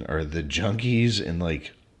 season are the Junkies and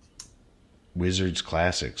like Wizards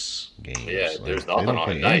Classics Yeah, games. there's Like they nothing don't on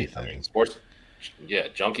at play night. I mean, anything. sports. Yeah,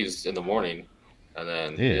 Junkies in the morning, and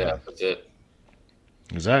then yeah, Yeah, that's it.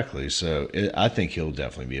 exactly. So I think he'll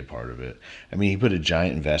definitely be a part of it. I mean, he put a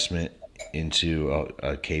giant investment into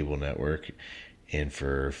a cable network, and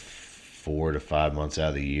for 4 to 5 months out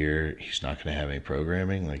of the year, he's not going to have any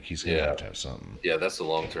programming. Like he's going Yeah, to have something. yeah, that's a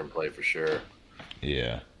long term play for sure.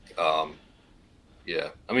 Yeah, Um, yeah,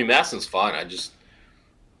 I mean Masson's fine. I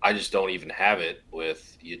just don't even have it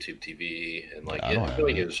with YouTube TV and like I don't I feel have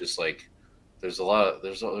like it it. was just like there was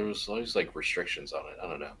always like restrictions on it. I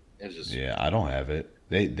don't know. It was just Yeah, I don't have it.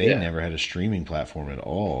 They yeah, never had a streaming platform at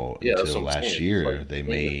all yeah. That's until what I'm saying. last It's just like year. They you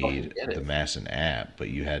can't even fucking made get the it. Masson app, but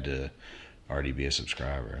you had to already be a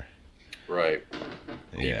subscriber. Right.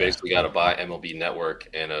 You Yeah, basically got to buy MLB Network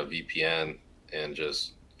and a VPN and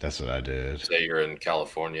just that's what I did. say you're in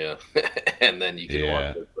California, and then you can watch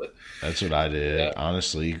Yeah, it. But that's what I yeah. did.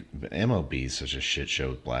 Honestly, MLB is such a shit show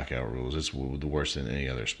with blackout rules. It's the worst than any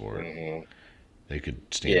other sport. Hmm. They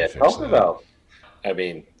could stand Yeah, to fix talking that. about. I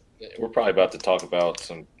mean, we're probably about to talk about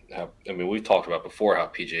some. How, I mean, we've talked about before how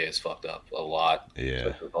PGA is fucked up a lot,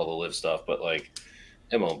 Yeah, especially with all the live stuff. But like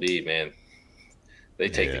MLB, man, they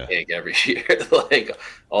take the yeah. cake every year. Like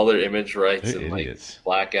all their image rights They're and like idiots.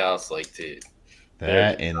 blackouts. Like, dude, they're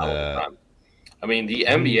That just and out all the the, time. I mean, the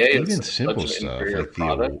I mean, NBA is even such simple an stuff inferior like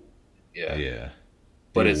product. Yeah, yeah,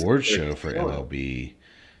 the but it's award they're show for killing it. MLB.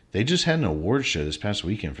 They just had an award show this past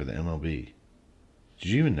weekend for the MLB.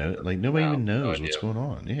 Did you even know? Like nobody No, even no knows what's idea. going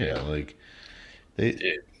on. Yeah, Yeah, like they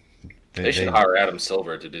dude, they, they should they hire Adam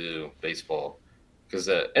Silver to do baseball because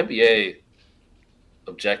the NBA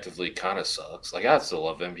objectively kind of sucks. Like I still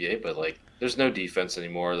love NBA, but like there's no defense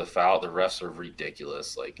anymore. The refs are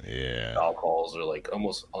ridiculous. Like yeah, foul calls are like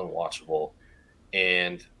almost unwatchable,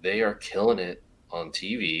 and they are killing it on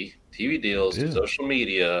TV they deals, do. social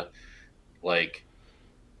media, like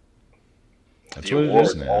That's the what it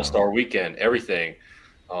is awards, All now. Star Weekend, everything.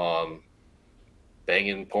 Um,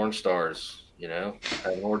 Banging porn stars,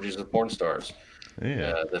 having orgies with porn stars.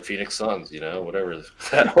 Yeah. The Phoenix Suns, whatever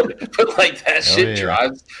but like that Oh shit yeah.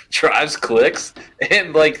 drives clicks,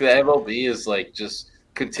 and like the MLB is like just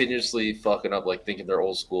continuously fucking up, like thinking they're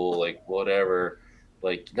old school, like whatever.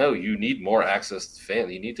 Like, no, you need more access to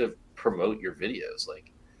fans. You need to promote your videos. Like,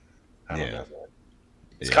 I don't Yeah. know, man.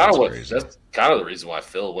 It's Yeah. kind of It's what crazy. that's kind of the reason why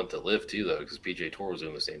Phil went to Live too, though, because PJ Tour was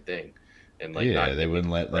doing the same thing, and like Yeah, not they giving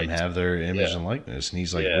wouldn't let them rights. have their image Yeah, and likeness. And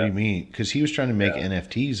he's like, "What do yeah, you mean?" Because he was trying to make yeah.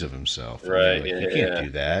 NFTs of himself, and they're Right. like, Yeah, "You yeah, can't yeah. do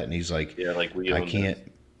that." And he's like, Yeah, like we "I own this. can't,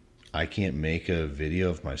 I can't make a video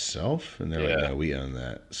of myself." And they're like, Yeah. "No, we own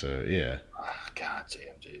that." So yeah, God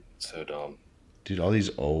damn, dude, so dumb. dude, all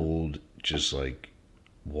these old, just like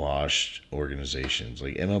washed organizations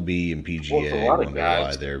like MLB and Well, it's a PGA lot of wonder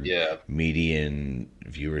why guys. their Yeah, median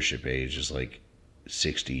viewership age is like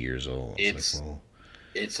 60 years old. It's like, it's well,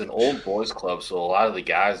 it's an old boys club, so a lot of the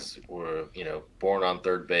guys were born on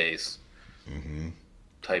third base hmm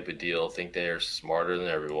type of deal. Think they're smarter than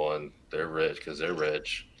everyone. They're rich because they're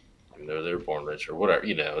rich. They're born rich or whatever.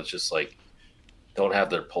 It's just like don't have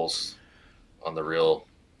their pulse on the real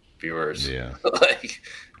viewers. yeah, Like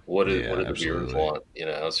what yeah, do the viewers absolutely, want?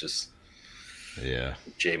 It's just yeah.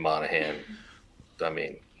 Jay Monahan. I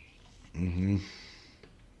mean, hmm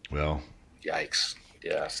Well, yikes.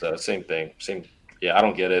 Yeah. So same thing. Same. Yeah, I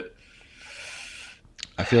don't get it.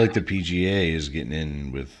 I feel like the PGA is getting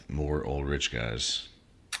in with more old rich guys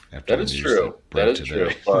after That the is news true. that That broke is true.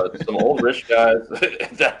 today. But some old rich guys,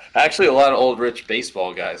 actually, a lot of old rich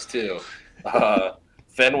baseball guys too. Uh,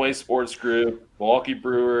 Fenway Sports Group, Milwaukee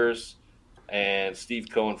Brewers, and Steve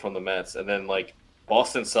Cohen from the Mets, and then like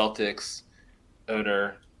Boston Celtics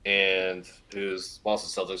owner, and who's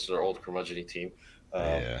Boston Celtics are old curmudgeon team,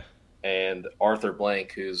 um, Yeah, and Arthur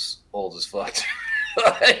Blank, who's old as fuck.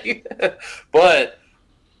 But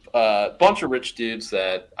bunch of rich dudes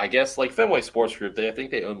that I guess like Fenway Sports Group. I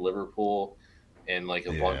think they own Liverpool and like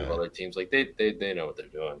a bunch of yeah, other teams. Like they know what they're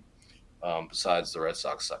doing. Besides the Red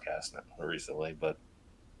Sox suck ass now recently,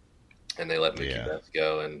 and they let Mookie yeah. Betts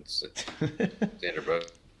go and Xander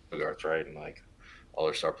Bogaerts, right, and like all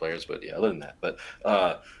their star players. But yeah, other than that, but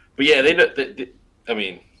yeah, they know. I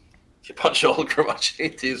mean, a bunch of old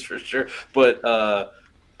curmudgeon teams for sure. But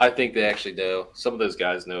I think they actually know. Some of those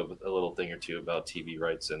guys know a little thing or two about TV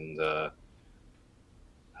rights and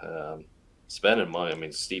spending money. I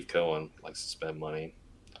mean, Steve Cohen likes to spend money.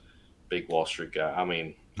 Big Wall Street guy. I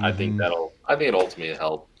mean, I think hmm it ultimately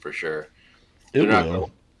help for sure. They're It not going.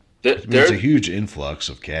 will. I mean, it's a They're huge influx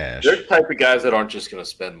of they're cash. the type of guys that aren't just going to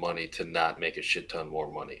spend money to not make a shit ton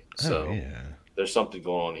more money. Oh So yeah, there's something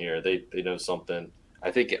going on here. They know something.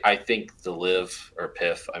 I think the Live or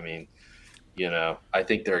Piff. I mean, I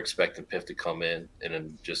think they're expecting Piff to come in and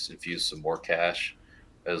then just infuse some more cash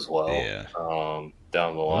as well yeah.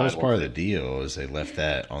 down the Well, that line. was part of the deal is they left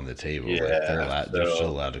that on the table. Like they're Yeah, allowed, they're still so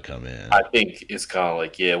allowed to come in. I think it's kind of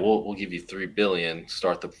like, yeah, we'll give you $3 billion,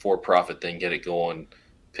 start the for-profit thing, get it going.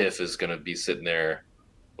 Piff is going to be sitting there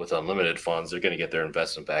with unlimited funds. They're going to get their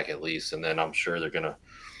investment back at least, and then I'm sure they're gonna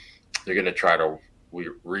try to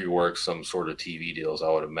rework some sort of TV deals. I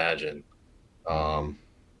would imagine, hmm um,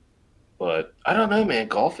 but I don't know, man.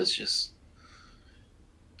 Golf just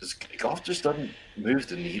doesn't move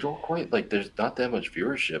the needle quite. Like there's not that much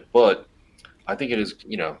viewership, but I think it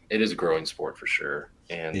is a growing sport for sure,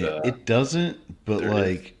 and Yeah, it doesn't. But there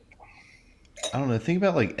is, like, I don't know. Think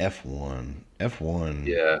about like F1.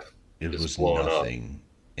 F1, yeah, it it's was blowing up. nothing,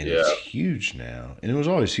 and it's Yeah. huge now, and it was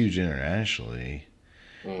always huge internationally,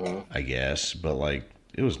 Hmm. I guess. But like,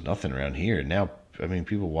 it was nothing around here. Now, I mean,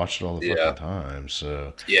 people watch it all the Yeah. fucking time.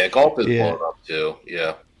 So Yeah, golf is yeah, blowing up too.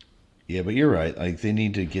 Yeah. yeah. But you're right. Like, they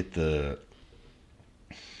need to get the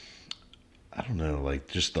I don't know, like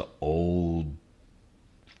just the old.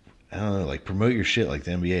 I don't know, like promote your shit like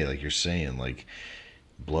the NBA, like you're saying, like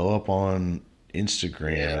blow up on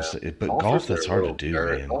Instagram and Yeah, stuff. But golf, golfers are that's hard to little do,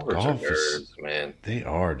 nerd. man. Golfers are Golf is, nerds, man. they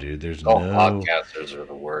are, dude. There's Golf no. podcasters are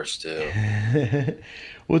the worst too.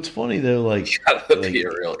 What's funny though, You gotta be a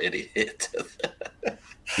like real idiot.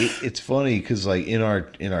 it's funny because like in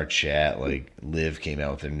our chat, like Liv came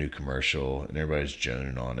out with their new commercial and everybody's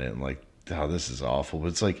joning on it and like, oh, this is awful. But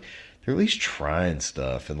it's like they're at least trying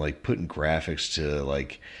stuff and like putting graphics to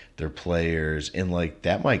like their players and like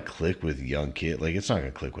that might click with young kid. Like it's not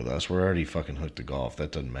gonna click with us. We're already fucking hooked to golf.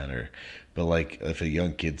 That doesn't matter. But like if a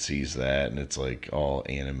young kid sees that and it's like all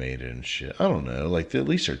animated and shit, I don't know. Like at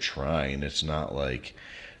least they're trying. It's not like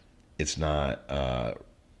it's not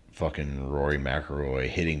fucking Rory McIlroy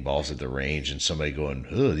hitting balls at the range and somebody going,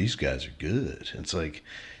 "Oh, these guys are good." It's like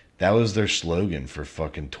that was their slogan for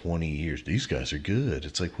fucking 20 years. These guys are good.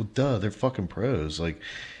 It's like, well, duh, they're fucking pros. Like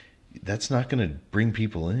that's not going to bring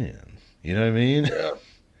people in. You know what I mean? Yeah.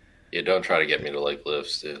 Yeah, don't try to get me to like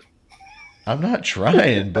lifts, dude. I'm not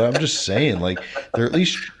trying, but I'm just saying, like they're at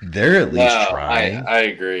least No, trying. I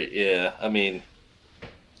agree. Yeah, I mean,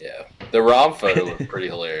 yeah, the Rom photo was pretty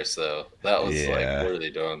hilarious though. That was like, Yeah, what are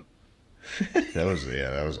they doing? that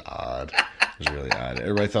was odd. It was really odd.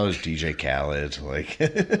 Everybody thought it was DJ Khaled. Like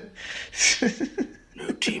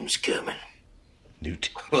New team's coming. new.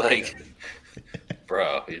 Like,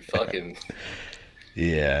 bro, you fucking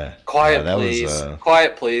Yeah, quiet that was. please,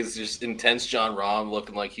 quiet please. Just intense John Rahm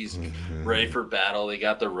looking like he's ready for battle. They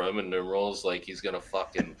got the Roman numerals, like he's gonna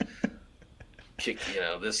fucking kick.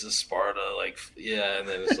 This is Sparta. Like, yeah, and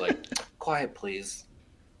then it's like, quiet please.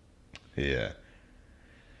 Yeah.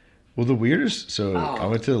 Well, the weirdest. So I Oh,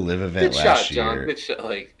 went to the live good event shot, last John. year, Good shot.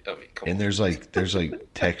 Like, I mean, come and on. there's like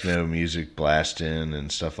techno music blasting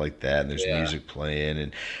and stuff like that, and there's Yeah, music playing,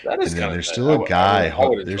 and that is and then kind of. there's still a guy. I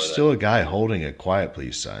would There's enjoy still a guy holding a quiet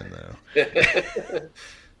please sign though. that.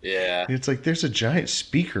 Yeah. It's like there's a giant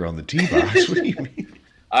speaker on the tee box. What do you mean?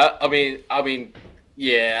 I mean,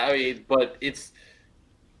 yeah. I mean, but if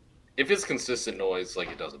it's consistent noise,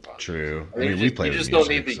 like it doesn't bother me. True. I I mean, mean, we play you with just don't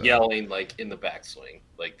need music, the so yelling like in the backswing,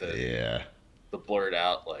 like the yeah, the blurred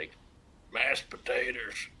out like mashed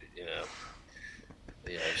potatoes. You know,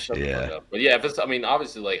 yeah, shut the yeah. fuck up. But yeah, if it's, I mean,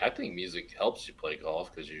 obviously, like I think music helps you play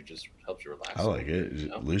golf because you just helps you I relax. like it. You It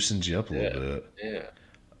know? loosens you up a Yeah, little bit. yeah.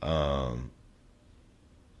 Um,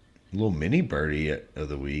 little mini birdie of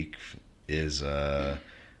the week is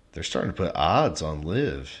they're starting to put odds on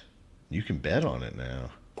live. You can bet on it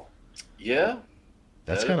now. Yeah,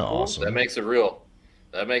 That's that is kind of cool. That awesome. makes it real.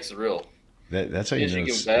 That makes it real. That's how you Yes, know you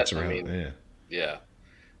can it's bet. I around. mean, Yeah, yeah.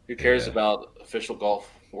 Who cares yeah. about official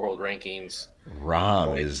golf world rankings?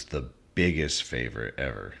 Rom Like, is the biggest favorite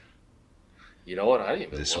ever you know what? I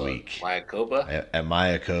didn't even this look. week. Mayakoba? At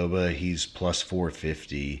Mayakoba, he's plus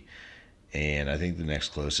 450, and I think the next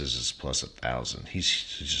closest is plus 1,000. He's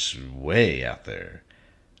just way out there.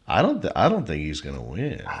 I don't think he's gonna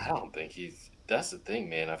I win. don't think he's. That's the thing,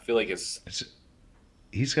 man. I feel like It's,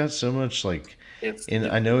 he's got so much like, and it's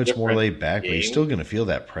I a know it's more different laid back, but he's game. still gonna feel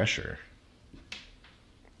that pressure.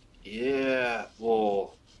 Yeah.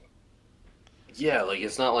 Well, yeah. Like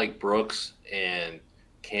it's not like Brooks and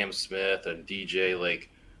Cam Smith and DJ like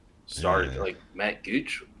started Yeah. like Matt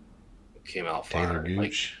Gooch came out Taylor firing.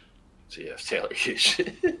 Like, Gooch, so yeah, Taylor Gooch.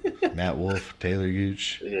 Matt Wolf, Taylor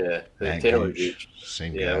Gooch, Yeah, Matt Taylor Gooch, Gooch.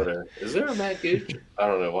 same Yeah, guy. whatever. Is there a Matt Gooch? I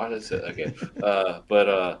don't know. Why does it? Okay.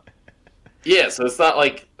 But yeah. So it's not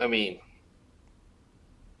like, I mean,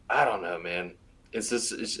 I don't know, man. It's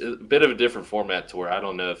a bit of a different format to where I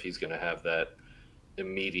don't know if he's going to have that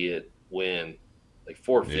immediate win. Like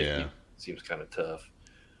 450 Yeah, seems kind of tough.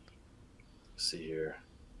 Let's see here.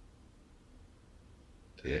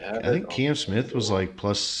 Do yeah. they have I it think on Cam Smith was FanDuel? like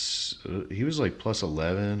plus. He was like plus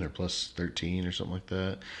 11 or plus 13 or something like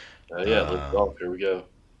that. Yeah, let's Um, go. Here we go.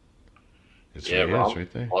 it's Yeah, right. Yeah, it's Rom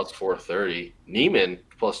right there. plus 430. Neiman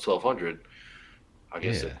plus 1200. I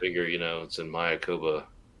guess I Yeah, figure, it's in Mayakoba,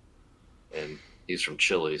 and he's from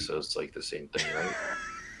Chile, so it's like the same thing, right?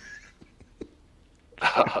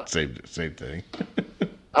 same thing.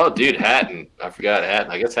 Oh, dude, Hatton. I forgot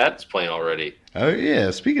Hatton. I guess Hatton's playing already. Oh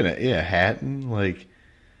yeah, speaking of Hatton, like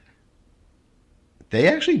they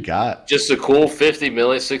actually got Just a cool 50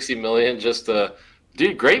 million, 60 million.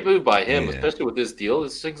 Dude, great move by him, yeah especially with this deal.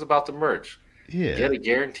 This thing's about to merge. yeah, Get a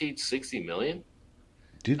guaranteed 60 million?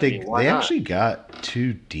 dude. I They mean, why they not? actually got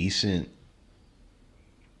two decent.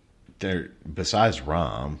 There besides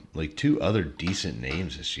Rom, like two other decent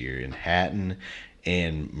names this year in Hatton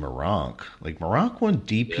and Moronk. Like Moronk won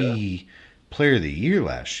Yeah. DP player of the year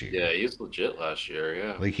last year. Yeah, he was legit last year.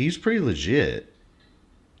 Yeah. Like he's pretty legit.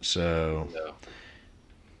 So, Yeah.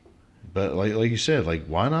 but like you said, like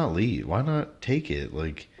why not lead? Why not take it?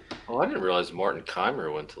 Like, Oh, I didn't realize Martin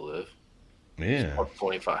Keimer went to live. He's yeah. part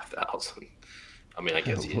 25,000. I mean, I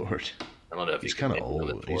Oh guess Lord, I don't know if you he's can kind of make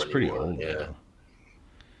limit old. for He's it pretty anymore. old Yeah. now.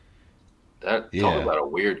 That talk Yeah, about a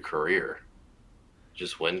weird career.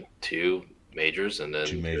 Just win two majors and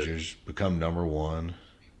two then majors, become number one.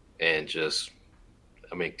 just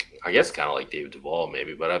I mean, I guess kind of like David Duvall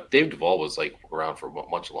maybe, but David Duvall was like around for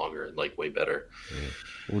much longer and like way better. Yeah.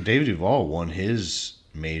 Well, David Duvall won his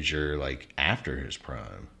major like after his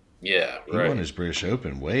prime. Yeah, He won right. his British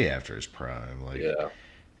Open way after his prime. Like Yeah,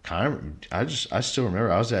 I still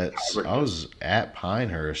remember I Keimer was at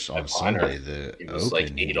Pinehurst on at Pinehurst, Sunday, the he was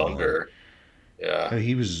like Open he eight won. under. Yeah,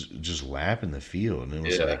 He was just lapping the field, and it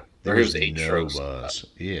was yeah. like there Or he was was eight no strokes. buzz.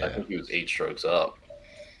 I Yeah, think he was eight strokes up.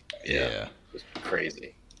 Yeah, yeah, it's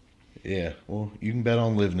crazy. yeah. Well, you can bet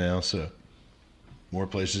on Live now, so more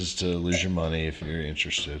places to lose your money if you're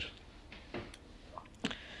interested.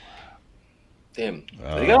 Damn,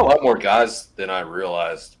 they got a Um, lot more guys than I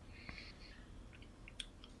realized.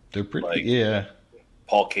 they're pretty. Like Yeah,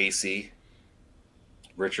 Paul Casey,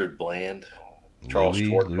 Richard Bland, Charles Louis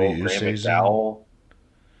Schwartzel, Graham Oosthuizen. McDowell.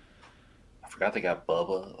 I forgot they got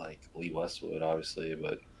Bubba, like Lee Westwood, obviously,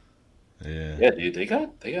 but Yeah, yeah, dude, they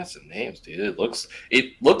got some names, dude. It looks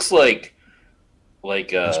like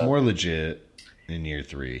it's more legit in year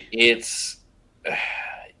three. it's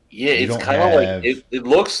yeah, You it's don't kind of like have it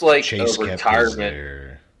looks like a Chase Kepka's retirement.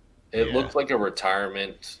 there. It Yeah. looks like a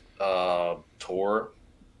retirement tour,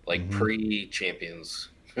 like Hmm. pre champions,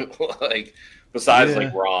 like besides like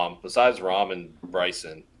Yeah. besides Rom and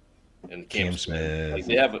Bryson and Cam Cam Smith, like Smith.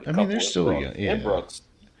 they have a I mean, they're couple of still Brooks young. and Yeah. Brooks,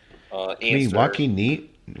 I mean, Anster,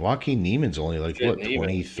 Joaquin Neiman's only like shit, what, Neiman,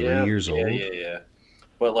 23 yeah, years yeah, old? yeah, yeah.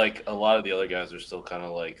 But like a lot of the other guys are still kind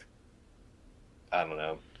of like I don't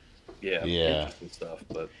know, yeah, Yeah. interesting stuff.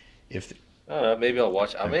 But If I don't know, maybe I'll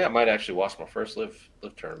watch. I might actually watch my first live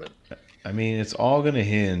tournament. I mean, it's all going to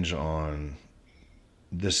hinge on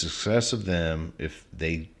the success of them if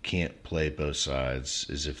they can't play both sides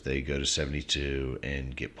is if they go to 72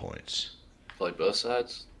 and get points. Play both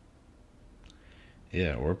sides.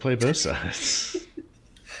 Yeah, or play both sides.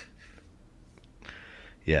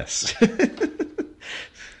 Yes.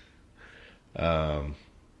 um,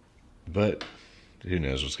 but who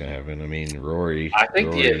knows what's gonna happen? I mean, I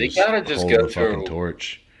think yeah, they Rory's gotta just holding go the fucking to.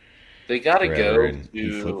 torch They gotta forever, go and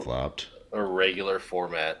he flip to flopped. a regular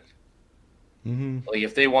format. Hmm. Like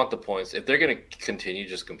if they want the points, if they're gonna continue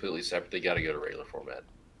just completely separate, they gotta go to regular format.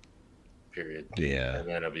 Period. Yeah. And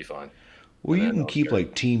then it'll be fine. Well, And you then I can don't keep care.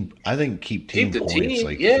 like team. I think keep Keep team the points team,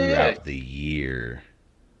 like yeah. throughout the year,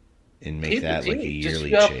 and make Keep the that like a team. Just you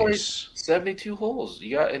yearly gotta play chase. 72 holes.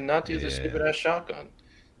 You got and not do the Yeah. stupid ass shotgun.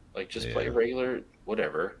 Like just play Yeah. regular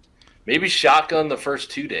whatever. Maybe shotgun the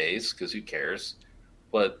first 2 days because who cares?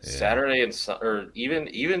 But Yeah. Saturday and or even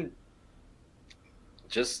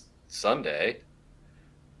just Sunday.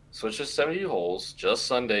 So it's just 70 holes. Just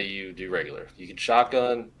Sunday you do regular. You can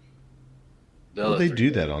shotgun. The Well, other they 3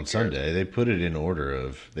 do days, that who on cares? Sunday. They put it in order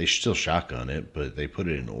of. They still shotgun it, but they put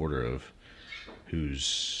it in order of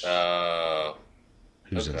who's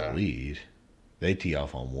who's in the Okay. lead. They tee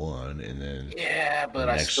off on one, and then Yeah, the but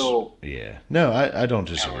I next. still Yeah, no, I don't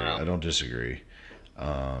I don't disagree. know. I don't disagree.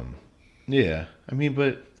 Um, yeah, I mean,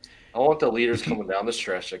 but I want the leaders if you, coming down the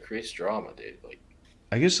stretch that creates drama, dude. Like,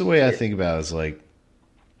 I guess the way I think about it is like,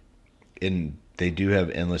 and they do have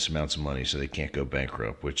endless amounts of money, so they can't go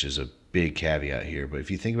bankrupt, which is a big caveat here. But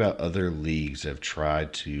if you think about other leagues that have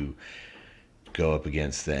tried to go up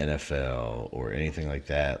against the NFL or anything like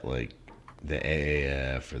that, like the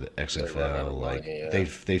AAF or the they run out XFL, of like money. they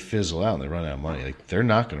Yeah. they fizzle out and they run out of money. Like they're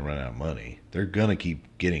not going to run out of money. They're going to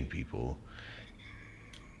keep getting people.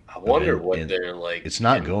 I wonder what And they're like. it's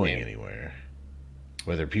not in going game. anywhere,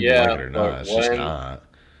 whether people like Yeah, it or but not. It's just when not.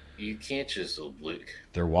 you can't just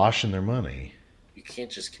They're washing their money. you can't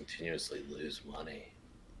just continuously lose money.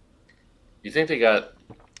 You think they got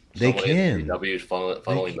They somebody at can. W They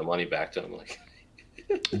funneling the money back to them? Like,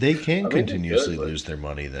 They can I mean, they continuously could, but lose their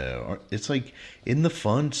money though. It's like in the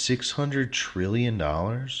fund, $600 trillion.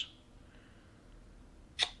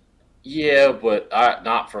 yeah, but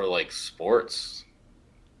not for like sports.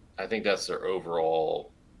 I think that's their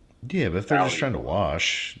overall Yeah, but if they're just value trying to for money.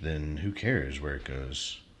 wash, then who cares where it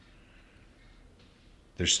goes?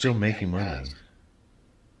 They're still I making money. guess.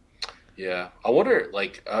 Yeah, I wonder.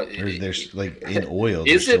 Like, Or there's like in oil,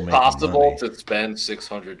 they're is still it making possible money. to spend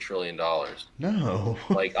 $600 trillion? No,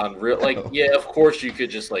 Like on real, like, no. yeah, of course you could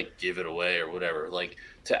just like give it away or whatever. Like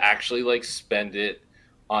to actually like spend it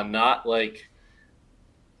on not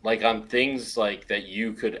like on things like that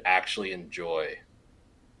you could actually enjoy.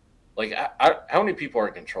 Like, how many people are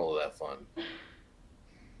in control of that fund?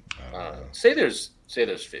 I don't know. Say there's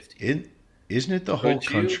 50. It isn't it the whole Could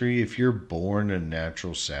you? country? If you're born a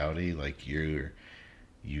natural Saudi, like you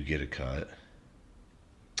get a cut.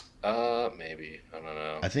 Maybe I don't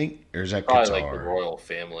know. I think, or is that Probably like the Qatar? royal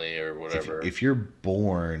family or whatever. If you're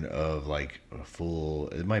born of like a full,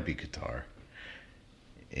 it might be Qatar,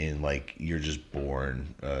 and like you're just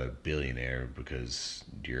born a billionaire because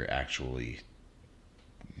you're actually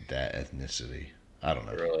that ethnicity. I don't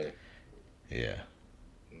know. Really, Yeah,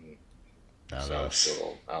 mm, not sounds a us.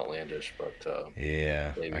 little outlandish, but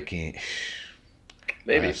Yeah, I maybe, can't.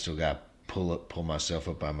 I maybe, still got pull myself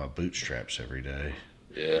up by my bootstraps every day.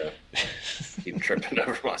 yeah. Keep tripping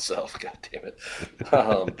over myself. God damn it.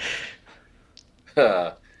 Um,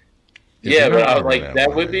 uh, Yeah, they're yeah, but not I gonna was run like, out of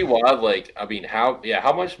that would be money. wild. Like, I mean, how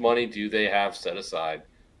much money do they have set aside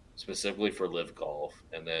specifically for live golf?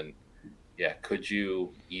 And then, yeah, could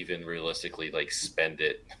you even realistically like spend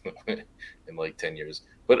it in like 10 years?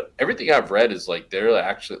 But everything I've read is like they're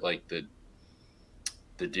actually like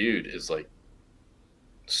the dude is like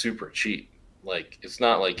super cheap. Like it's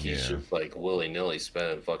not like he's Yeah, just like willy nilly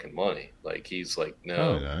spending fucking money. Like he's like,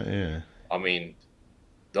 probably no. not. Yeah,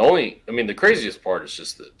 I mean, the craziest part is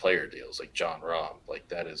just the player deals, like John Rahm. Like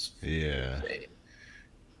that is yeah. insane.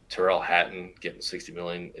 Terrell Hatton getting 60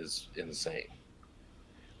 million is insane.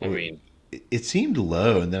 I Well, mean, it seemed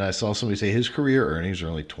low, and then I saw somebody say his career earnings are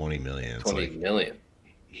only 20 million. It's 20 like million.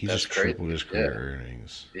 he That's just tripled crazy. his Yeah, career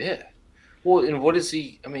earnings. yeah. Well, and what is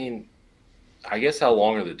he? I mean, I guess how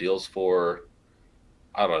long are the deals for?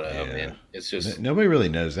 I don't know, Yeah, man. It's just nobody really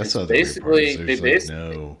knows. That's it's the other weird part is basically they there's like basically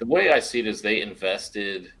no. the way I see it is they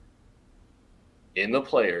invested in the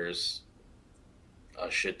players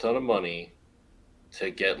a shit ton of money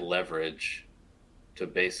to get leverage to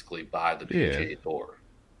basically buy the Yeah, PGA Tour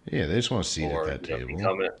yeah. They just want a seat at or that table,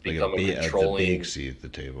 become a like a become a the big controlling. seat at the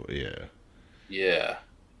table. Yeah, Yeah.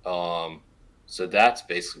 So that's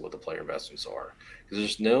basically what the player investments are because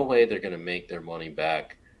there's no way they're going to make their money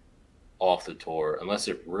back off the tour unless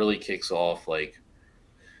it really kicks off like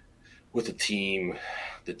with the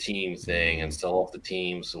team thing and hmm sell off the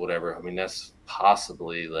teams or whatever. I mean that's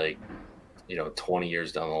possibly like 20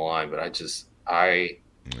 years down the line, but I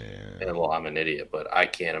yeah. and well, I'm an idiot, but I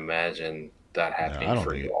can't imagine that No, I happening don't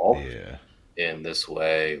for think. golf Yeah, in this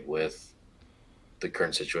way with the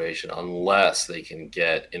current situation, unless they can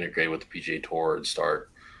get integrated with the PGA Tour and start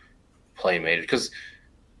playing majors. Because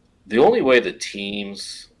the only way the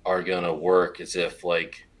teams are going to work is if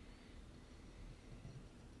like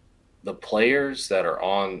the players that are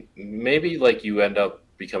on, maybe like you end up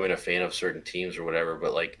becoming a fan of certain teams or whatever,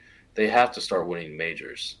 but like they have to start winning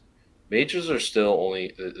majors. Majors are still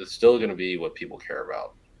only, it's still going to be what people care about.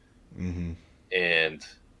 hmm And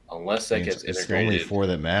unless I that mean, gets it's the only integrated, four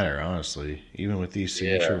that matter, honestly. Even with these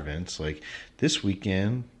signature yeah, events, like this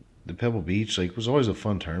weekend, the Pebble Beach, like was always a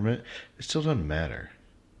fun tournament. It still doesn't matter.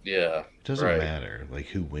 yeah, It doesn't right, matter, like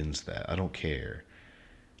who wins that. I don't care.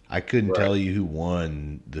 I couldn't right, tell you who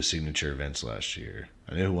won the signature events last year.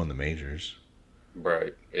 I knew who won the majors.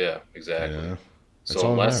 right, yeah, You exactly. know, that's So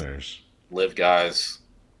all that unless matters. live guys,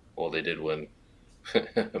 well, they did win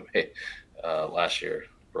last year,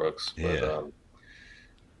 Brooks, but Yeah,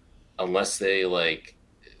 unless they like,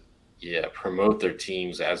 yeah, promote their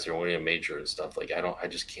teams as they're winning a major and stuff, like I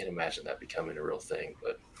just can't imagine that becoming a real thing.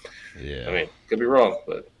 But I yeah, mean, could be wrong,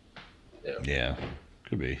 but yeah. yeah.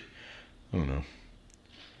 Could be. I don't know.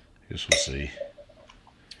 Guess we'll see.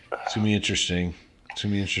 It's gonna be interesting. It's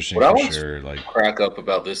gonna be interesting What I for want to sure. Like, crack up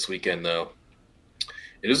about this weekend, though,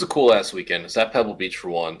 it is a cool ass weekend. It's at Pebble Beach for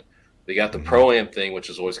one. They got the hmm pro am thing, which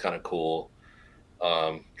is always kind of cool.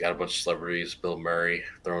 Got a bunch of celebrities, Bill Murray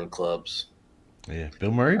throwing clubs. yeah.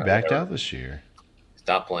 Bill Murray backed Whatever. out this year.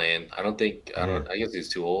 Stop playing. I don't think I Yeah, don't. I guess he's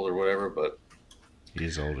too old or whatever. But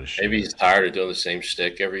he's old as maybe shit. he's tired of doing the same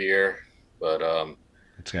shtick every year. But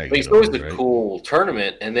It's gotta but get it's always old, a right? cool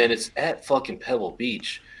tournament, and then it's at fucking Pebble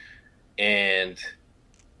Beach, and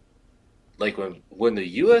like when the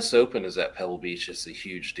U.S. Open is at Pebble Beach, it's a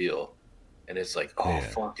huge deal, and it's like oh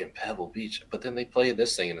Yeah, fucking Pebble Beach, but then they play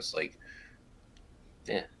this thing, and it's like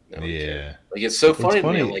yeah, no one cares. yeah. Like it's so Well, it's funny to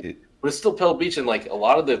me. I'm funny. like, but it's still Pebble Beach, and like a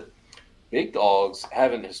lot of the big dogs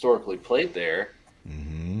haven't historically played there,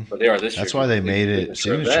 hmm but they are this year That's why because they it's made a it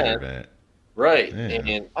signature signature event, event. right? Yeah,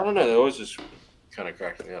 And I don't know, that was just kind of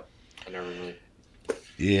cracking me up. I never really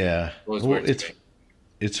Yeah. always Well, weird to me.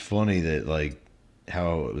 it's funny that like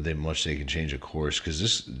how they can change a course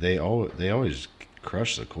because they always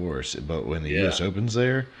crush the course, but when the Yeah, U.S. Opens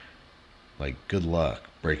there, like good luck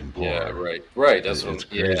breaking yeah, par. right, right. That's what It's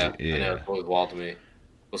I'm. Yeah, crazy. I know Yeah. it's always wild to me.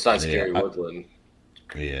 Besides Yeah. Gary Woodland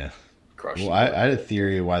Yeah. Well, crushing court. I had a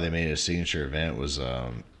theory why they made it a signature event was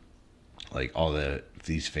like all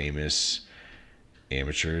these famous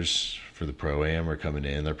amateurs for the pro am are coming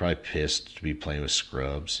in. They're probably pissed to be playing with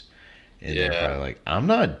scrubs, and they're Yeah, probably like, "I'm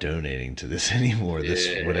not donating to this anymore. This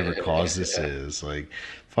whatever cause this yeah, is, like,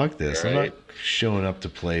 fuck this. I'm not right. showing up to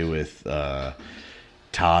play with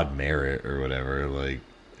Todd Merritt or whatever, like,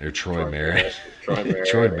 or Troy Troy Merritt, Merritt,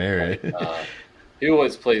 Troy Troy Merritt. Like, Merritt." he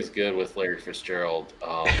always plays good with Larry Fitzgerald.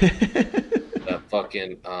 That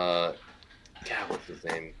fucking God, what's his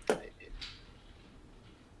name?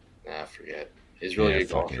 Nah, I forget. He's a really Yeah, good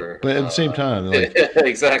fuck it. golfer. But at the same time, like,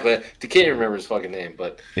 Exactly. I can't even remember his fucking name,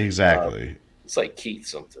 but uh, exactly. it's like Keith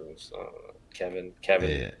something. So,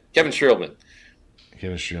 Yeah, Kevin Streelman.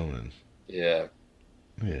 Kevin Streelman. Yeah,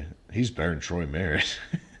 Yeah, he's better than Troy Merritt.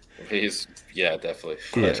 he's yeah, definitely.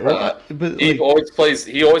 Yeah, But well, but like, he always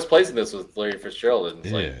plays in this with Larry Fitzgerald, and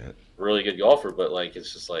it's like yeah, really good golfer, but like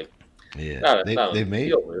it's just like yeah. not a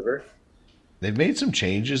field mover. They've made some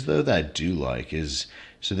changes though that I do like. Is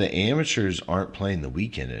so the amateurs aren't playing the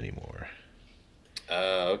weekend anymore,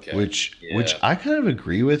 Okay. which Yeah. I kind of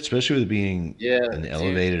agree with, especially with it being Yeah, an dude.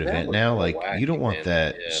 elevated That event was now. kind of Like you don't wacky, want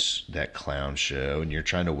man. Yeah. that clown show, and you're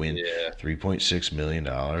trying to win Yeah. $3.6 million.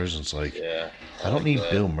 It's like Yeah. I I don't like need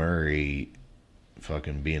that. Bill Murray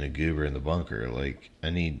fucking being a goober in the bunker. Like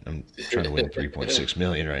I'm trying to win 3.6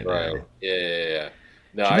 million right Right. now. Yeah, yeah, yeah.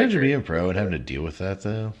 No, Can I you imagine agree. being pro and having to deal with that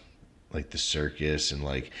though? Like the circus and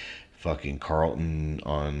like fucking Carlton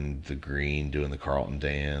on the green doing the Carlton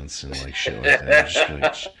dance and like shit like that.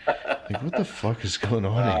 Just like what the fuck is going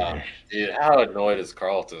on here? Dude, how annoyed is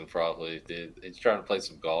Carlton probably, dude? He's trying to play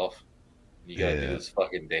some golf. You gotta do Yeah. this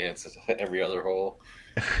fucking dance at every other hole.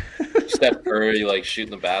 Steph Curry like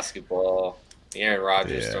shooting the basketball. Aaron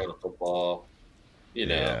Rodgers Yeah. throwing the football. You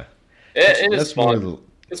know, Yeah. That's it is that's more fun. the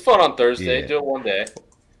It's fun on Thursday. yeah. Do it one day.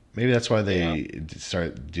 Maybe that's why You know. they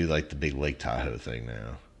start do like the big Lake Tahoe thing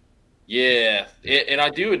now. Yeah, and I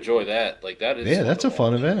do enjoy that. Like that is Yeah, fun that's to a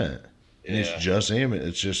fun watch. event. And Yeah,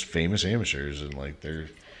 it's just famous amateurs and like they're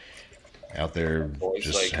out there always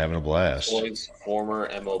just like having a blast. always former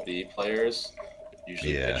MLB players,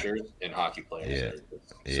 usually Yeah. pitchers, and hockey players. Yeah. Are just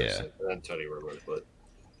so Yeah. sick. And Tony Romo, but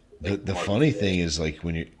like The Mark funny thing Messier. is like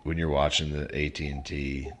when you're watching the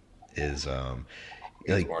AT&T is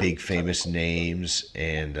He's like more of big a famous technical. names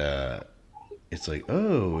and it's like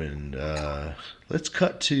oh and let's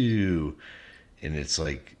cut to and it's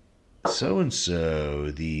like so and so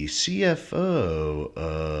the CFO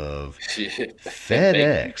of Bank of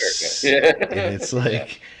FedEx and America. Yeah,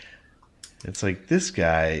 it's like this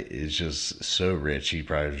guy is just so rich he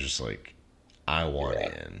probably was just like I want yeah,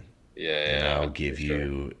 in and yeah, I'll yeah, for give sure.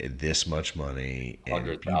 you this much money, and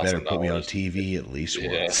hundred you better thousand put me on dollars. TV at least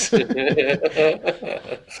Yeah. once.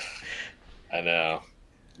 I know.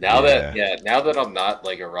 Yeah. Now that I'm not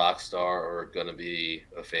like a rock star or gonna be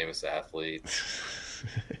a famous athlete,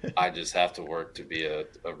 I just have to work to be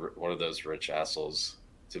one of those rich assholes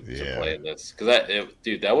to Yeah. play in this. Because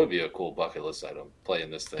dude, that would be a cool bucket list item. Play in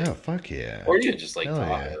this Oh, thing, fuck yeah. or even just like Hell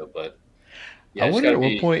yeah. Tahoe. But I yeah, wonder at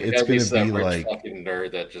what point I it's gotta be going to be some rich like, fucking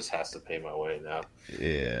nerd that just has to pay my way now.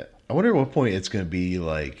 yeah. I wonder at what point it's going to be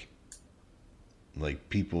like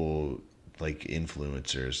people, like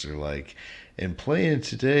influencers. They're like, and playing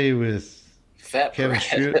today with Fat Kevin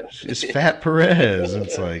Perez. Stewart is Fat Perez.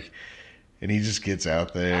 It's like, and he just gets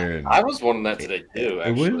out there and I was wondering that today too. it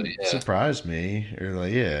Actually, wouldn't yeah, surprise me. Or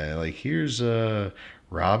like, yeah, like here's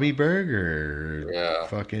Robbie Burger, yeah.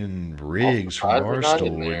 fucking I'm Riggs from surprised they're not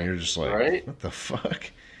in Barstool, and there, you're just like, right? what the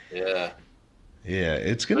fuck? Yeah. Yeah,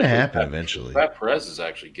 it's gonna Especially happen eventually. Pat Perez is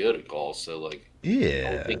actually good at golf, so like I would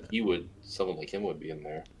Yeah. think someone like him would be in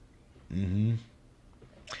there. Hmm.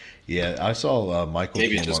 Yeah, I saw Michael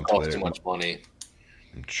Maybe it Kim just on costs too Twitter. much money.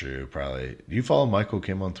 True, probably. Do you follow Michael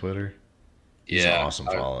Kim on Twitter? He's an Yeah, awesome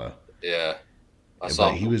follow. yeah. I saw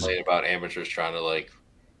But him he was complain about amateurs trying to like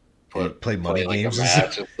play money play like a games and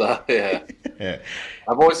match stuff. and stuff. Yeah, Yeah.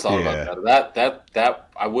 I've always thought about Yeah. that.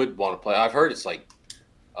 I would want to play. I've heard it's like,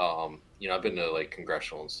 I've been to like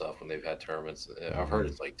congressional and stuff when they've had tournaments. I've heard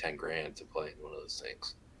Hmm. it's like 10 grand to play in one of those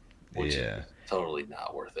things, which is Yeah. totally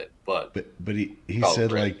not worth it. But But he probably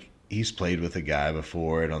said great. like he's played with a guy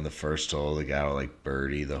before, and on the first hole, the guy will like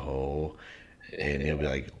birdie the hole, and he'll be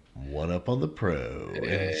like one up on the pro, and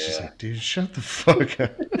it's just Yeah. like, dude, shut the fuck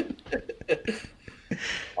up.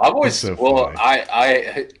 I've It's always so well, funny.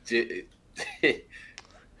 I did.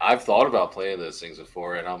 I've thought about playing those things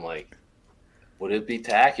before, and I'm like, would it be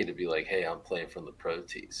tacky to be like, "Hey, I'm playing from the pro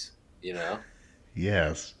tees," you know?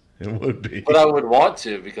 Yes, it would But I be. would want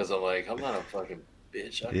to because I'm like, I'm not a fucking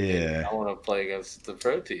bitch. Yeah. I want to play against the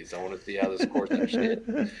pro tees. I want to see how this course actually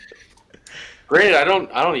is. Granted, I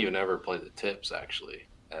don't even ever play the tips actually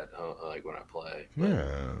at home, like when I play, but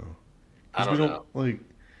No, I because we don't don't know. like.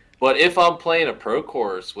 But if I'm playing a pro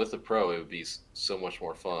course with a pro, it would be so much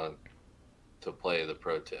more fun to play the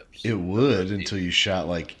pro tips, It the pro would until tees. you shot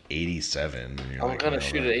like 87, and you're I'm like, gonna no,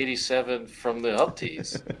 shoot at 87 from the up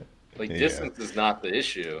tees. Like yeah. distance is not the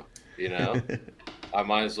issue, you know. I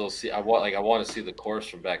might as well see. I want to see the course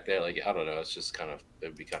from back there. Like I don't know. It's just kind of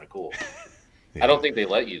it'd be kind of cool. I Yeah. don't think they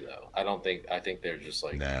let you though. I don't think. I think they're just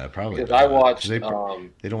like Nah, probably because I not. Because watched they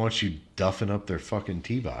don't want you duffing up their fucking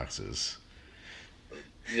tee boxes.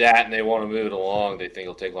 that and they want to move it along. They think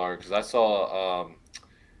it'll take longer because I saw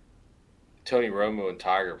Tony Romo and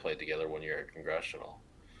Tiger played together one year at Congressional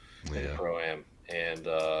in the Yeah. pro am, and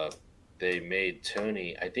they made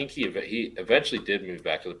Tony. I think he eventually did move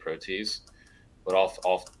back to the pro tees, but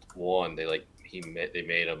off one they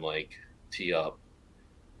made him like tee up,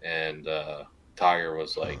 and Tiger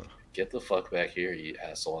was Huh. like, "Get the fuck back here, you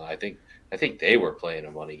asshole!" And I think they were playing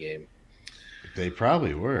a money game, They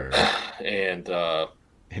probably were. and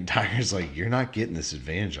And Tiger's like, you're not getting this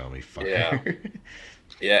advantage on me, yeah, fucker.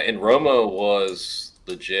 yeah, and Romo was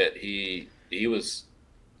legit. He was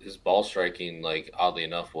his ball striking, like oddly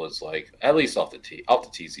enough, was like at least off the tee. Off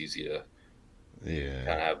the tee's easy to Yeah.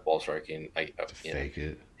 kind of have ball striking. To You know, fake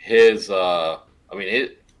it. his I mean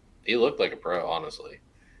it. He looked like a pro, honestly.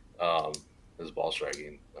 Um, his ball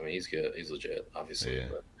striking. I mean, he's good. He's legit, obviously. Yeah.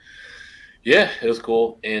 But yeah, it was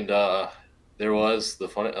cool. And there was the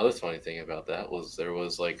other funny thing about that was there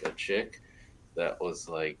was like a chick that was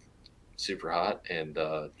like super hot and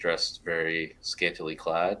dressed very scantily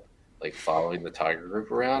clad, like following the Tiger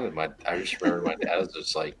group around. And I just remember my dad was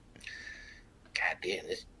just like, "God damn,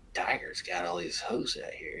 this Tiger's got all these hoes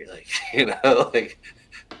out here." Like, like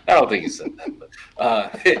I don't think he said that,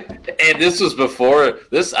 but and this was before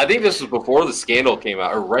this. I think this was before the scandal came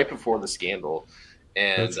out, or right before the scandal.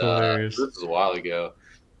 And That's hilarious. this was a while ago.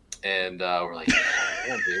 And we're like,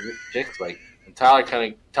 "Damn, dude, this chick's like." And Tiger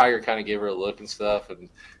kind of gave her a look and stuff, and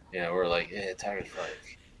we're like, "Yeah, Tiger's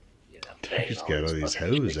like, banging Tiger's all got all these these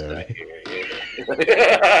fucking hoes chicks out out here. here."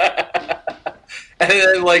 Yeah. And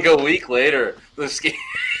then like a week later,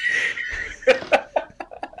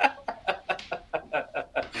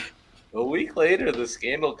 a week later, the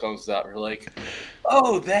scandal comes out. We're like,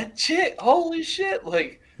 "Oh, that chick! Holy shit!"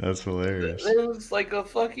 Like That's hilarious. it was like a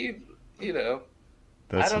fucking, I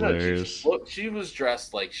That's don't know. hilarious. She was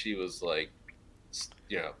dressed like she was like,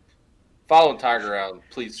 you know, following Tiger around.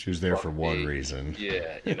 Please She was there for fuck one me. reason.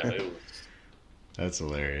 Yeah, it was. That's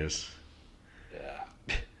hilarious. Yeah.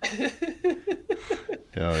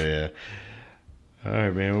 Hell yeah. All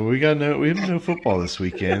right, man. Well, we have no football this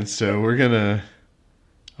weekend, so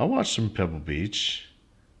I'll watch some Pebble Beach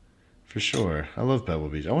for sure. I love Pebble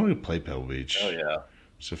Beach. I want to play Pebble Oh Beach. yeah.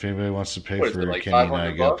 So if anybody wants to pay What is it for like? Kenny five and I to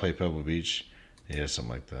hundred go bucks? play Pebble Beach, yeah,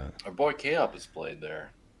 something like that. Our boy K-Up has played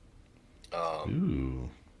there. Ooh,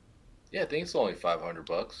 Yeah, I think it's only $500.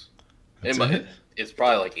 that's it. It's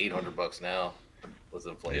probably like $800 now with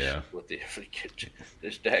inflation. Yeah. With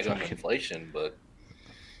this daggone Fucking inflation, but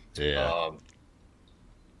yeah. um,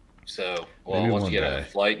 so Maybe once one you get a day.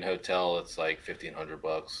 flight and hotel, it's like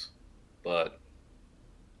 $1,500. But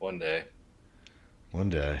one day, One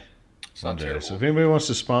day. it's One not day. So terrible. if anybody wants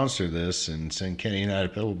to sponsor this and send Kenny and I to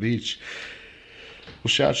Pebble Beach, we'll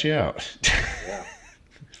shout you out. Yeah.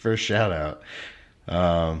 First shout out.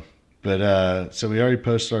 So we already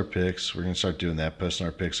posted our picks. We're gonna start doing that, posting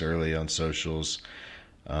our picks early on socials.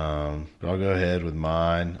 But I'll go ahead with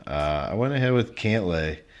mine. I went ahead with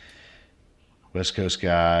Cantlay, West Coast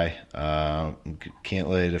guy.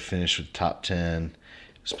 Cantlay to finish with top 10.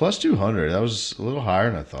 It's plus 200. That was a little higher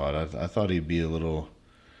than I thought. I thought he'd be a little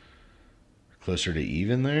closer to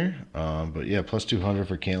even there. But yeah, plus 200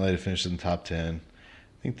 for Cantlay to finish in the top 10.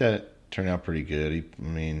 I think that turned out pretty good. I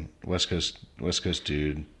mean, West Coast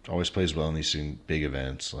dude always plays well in these big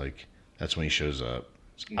events. Like that's when he shows up.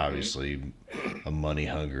 It's Hmm. obviously a money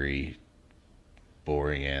hungry,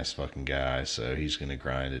 boring ass fucking guy. So he's gonna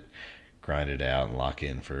grind it out and lock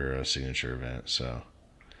in for a signature event. So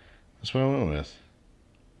that's what I went with.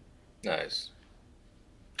 Nice.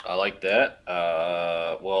 I like that.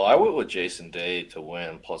 Well, I went with Jason Day to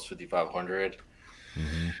win plus 5,500.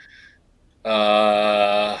 Hmm.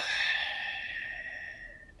 Uh,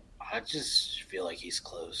 I just feel like he's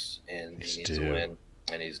close and he He's needs to due. win.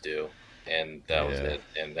 and he's due. And that was Yeah. it.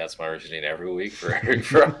 And that's my routine every week for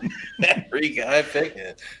from every guy I pick.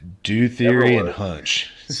 It Do never theory and works.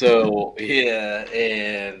 hunch. So yeah,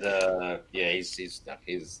 and yeah, he's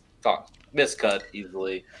miscut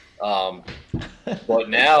easily. But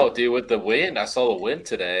now, dude, with the win, I saw the win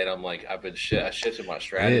today, and I'm like, I shifted my Yeah.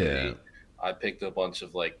 strategy. I picked a bunch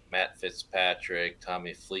of like Matt Fitzpatrick,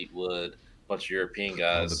 Tommy Fleetwood, a bunch of European Oh, the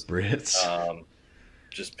guys. Brits. Um,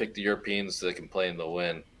 just pick the Europeans that can play in the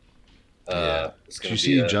win. Yeah. It's Did gonna you be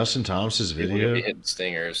see a Justin Thomas's People are gonna be video? hitting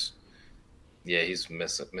stingers. Yeah, he's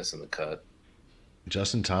missing the cut.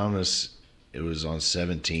 Justin Thomas, it was on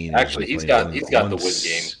 17. He was Actually, like playing he's got the win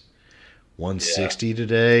game. Yeah, 160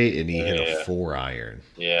 today, and he hit a yeah, 4 iron.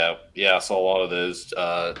 yeah. I saw a lot of those.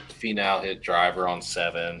 Finau hit driver on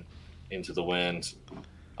 7 into the wind.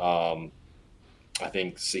 Um, I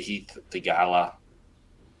think Sahith Theegala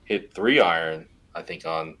hit 3 iron. I think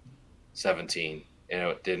on 17, and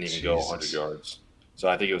it didn't even go 100 Jesus. yards. So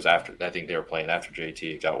I think it was after. I think they were playing after JT.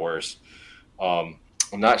 It got worse. Um,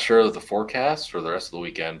 I'm not sure of the forecast for the rest of the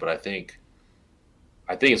weekend, but I think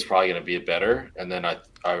it's probably going to be better. And then I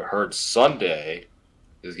heard Sunday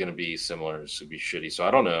is going to be similar. It's going to be shitty. So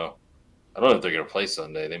I don't know. I don't know if they're going to play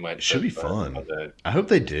Sunday. They might It should play be fun. Sunday. I hope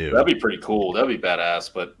they do. That'd be pretty cool. That'd be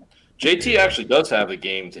badass. But JT Yeah. actually does have the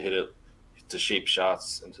game to hit it, to shape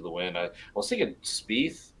shots into the wind. I was thinking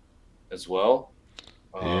Spieth as well.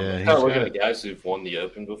 Yeah, I'm kind he's of looking got. at guys who've won the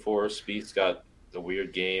Open before. Spieth's got a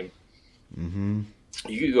weird game. Mm-hmm.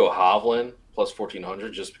 You could go Hovland plus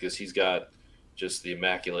 1400 just because he's got just the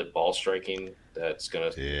immaculate ball striking that's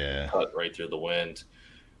going to Yeah. cut right through the wind.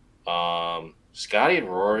 Scotty and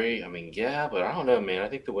Rory, I mean, yeah, but I don't know, man. I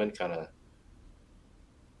think the wind kind of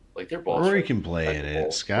like their ball Rory striking can play in it.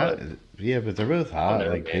 impeccable, Scott, but yeah, but they're both I don't hot,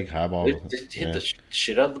 know, like man. big high They, ball. they hit Yeah. the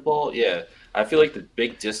shit out of the ball. Yeah, I feel like the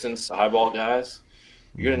big distance high ball guys,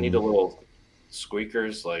 you're gonna need Mm-hmm. a little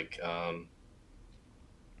squeakers like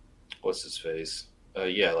what's his face?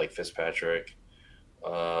 Yeah, like Fitzpatrick.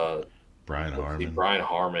 Uh, Brian let's see, Harmon. Brian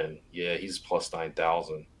Harmon. Yeah, he's plus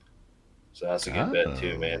 9,000. So that's a good bet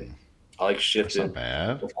too, Oh, man. I like that's not shifting.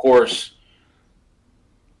 bad. Of course,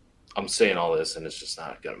 I'm saying all this, and it's just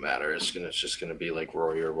not gonna matter. It's just gonna be like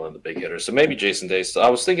Rory or one of the big hitters. So maybe Jason Day. So I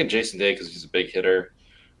was thinking Jason Day because he's a big hitter,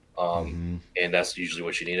 Mm-hmm. and that's usually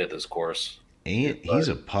what you need at this course. And he's But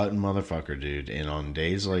a putting motherfucker, dude. And on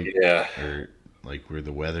days like, yeah, or like where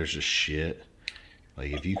the weather's just shit,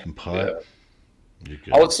 like if you can yeah. putt, you're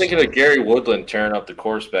good. I was thinking So of Gary Woodland tearing up the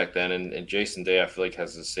course back then, and Jason Day I feel like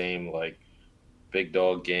has the same like big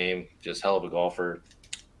dog game. Just hell of a golfer.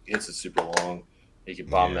 Hits it super long. He can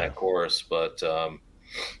bomb yeah, that course, but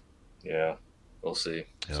yeah, we'll see.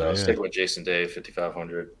 hell So yeah. sticking with Jason Day,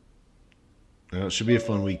 5,500. Well, it should be a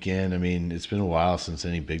fun weekend. I mean, it's been a while since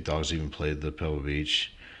any big dogs even played the Pebble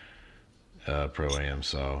Beach Pro Am,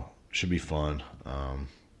 so it should be fun.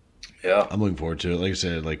 Yeah, I'm looking forward to it. Like I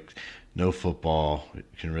said, like no football, you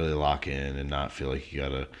can really lock in and not feel like you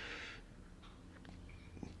gotta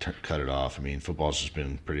cut it off. I mean, football's just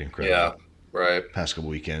been pretty yeah, incredible right. past couple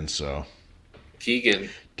weekends. So, Keegan,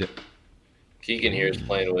 D- Keegan here is ooh,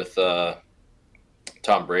 playing with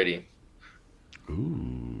Tom Brady.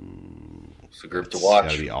 ooh, It's a group to that's got to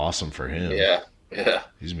watch. be awesome for him. Yeah, yeah,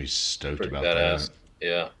 He's gonna be stoked pretty about that. badass.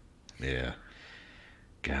 Yeah, Yeah.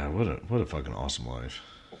 God, what a fucking awesome life.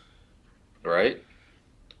 right.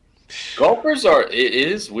 Golfers are. It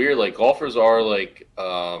is weird. Like golfers are like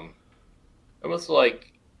almost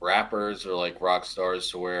like rappers or like rock stars,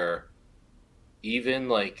 to where even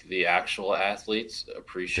like the actual athletes They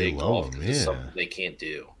appreciate golf love him, because it's yeah. something they can't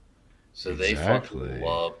do. So they fucking Exactly.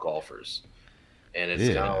 love golfers. And it's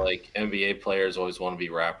kind of Yeah. like NBA players always want to be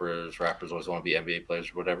rappers, rappers always want to be NBA players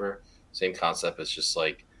or whatever. Same concept. It's just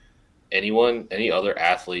like any other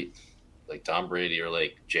athlete, like Tom Brady or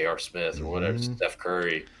like J.R. Smith or whatever, Hmm. Steph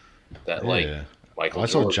Curry, that like Yeah. Michael I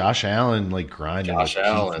saw Jordan, Josh Allen like grinding Josh with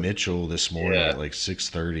Keith Allen. Mitchell this morning Yeah. at like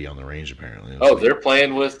 6:30 on the range. Apparently, it was Oh, like, they're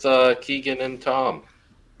playing with Keegan and Tom.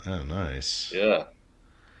 oh, nice. Yeah.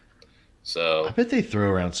 I So, bet they throw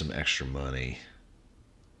around some extra money.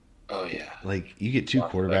 oh yeah, Like you get two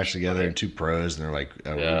lots of quarterbacks extra together money. and two pros, and they're like,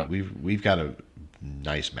 oh, Yeah. we've got a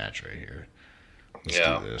nice match right here. Let's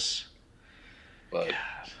Yeah. do this. But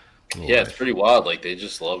Good yeah, it's life. pretty wild. Like they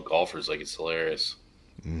just love golfers. Like it's hilarious.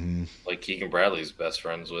 Hmm. Like Keegan Bradley's best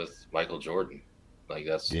friends with Michael Jordan. Like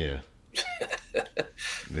that's Yeah.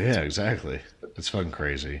 Yeah, exactly. It's fucking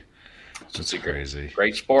crazy. it's It's a crazy.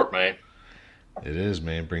 great sport, man. It is,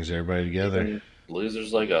 man. It brings everybody together. Even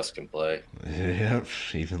losers like us can play. Yep.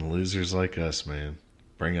 Even losers like us, man.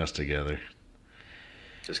 Bring us together.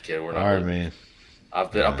 Just kidding. We're All not. right, Losers. man.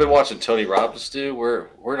 I've been watching Tony Robbins do.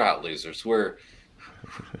 We're not losers. We're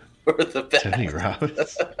the Tony best.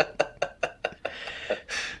 Robbins.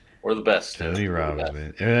 We're the best. Tony We're the Robbins, best.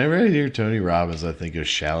 man. Whenever I hear Tony Robbins, I think of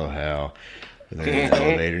Shallow Hal. And they're in the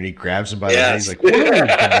elevator, and he grabs him by the head. He's Yes. like, "What are you,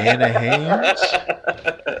 banana hands?"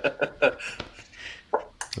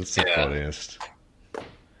 That's the Yeah. funniest.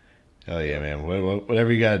 Hell yeah, man.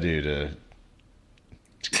 Whatever you got to do to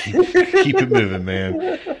keep it moving,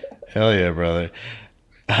 man. Hell yeah, brother.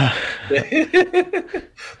 All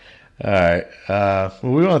right. Well,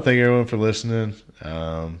 we want to thank everyone for listening.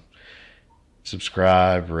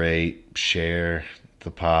 Subscribe, rate, share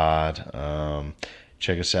the pod.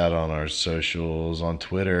 Check us out on our socials on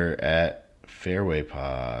Twitter at Fairway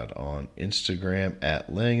Pod, on Instagram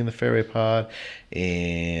at Laying in the Fairway Pod,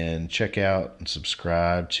 and check out and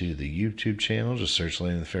subscribe to the YouTube channel. Just search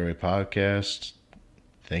Laying in the Fairway Podcast.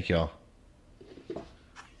 Thank y'all.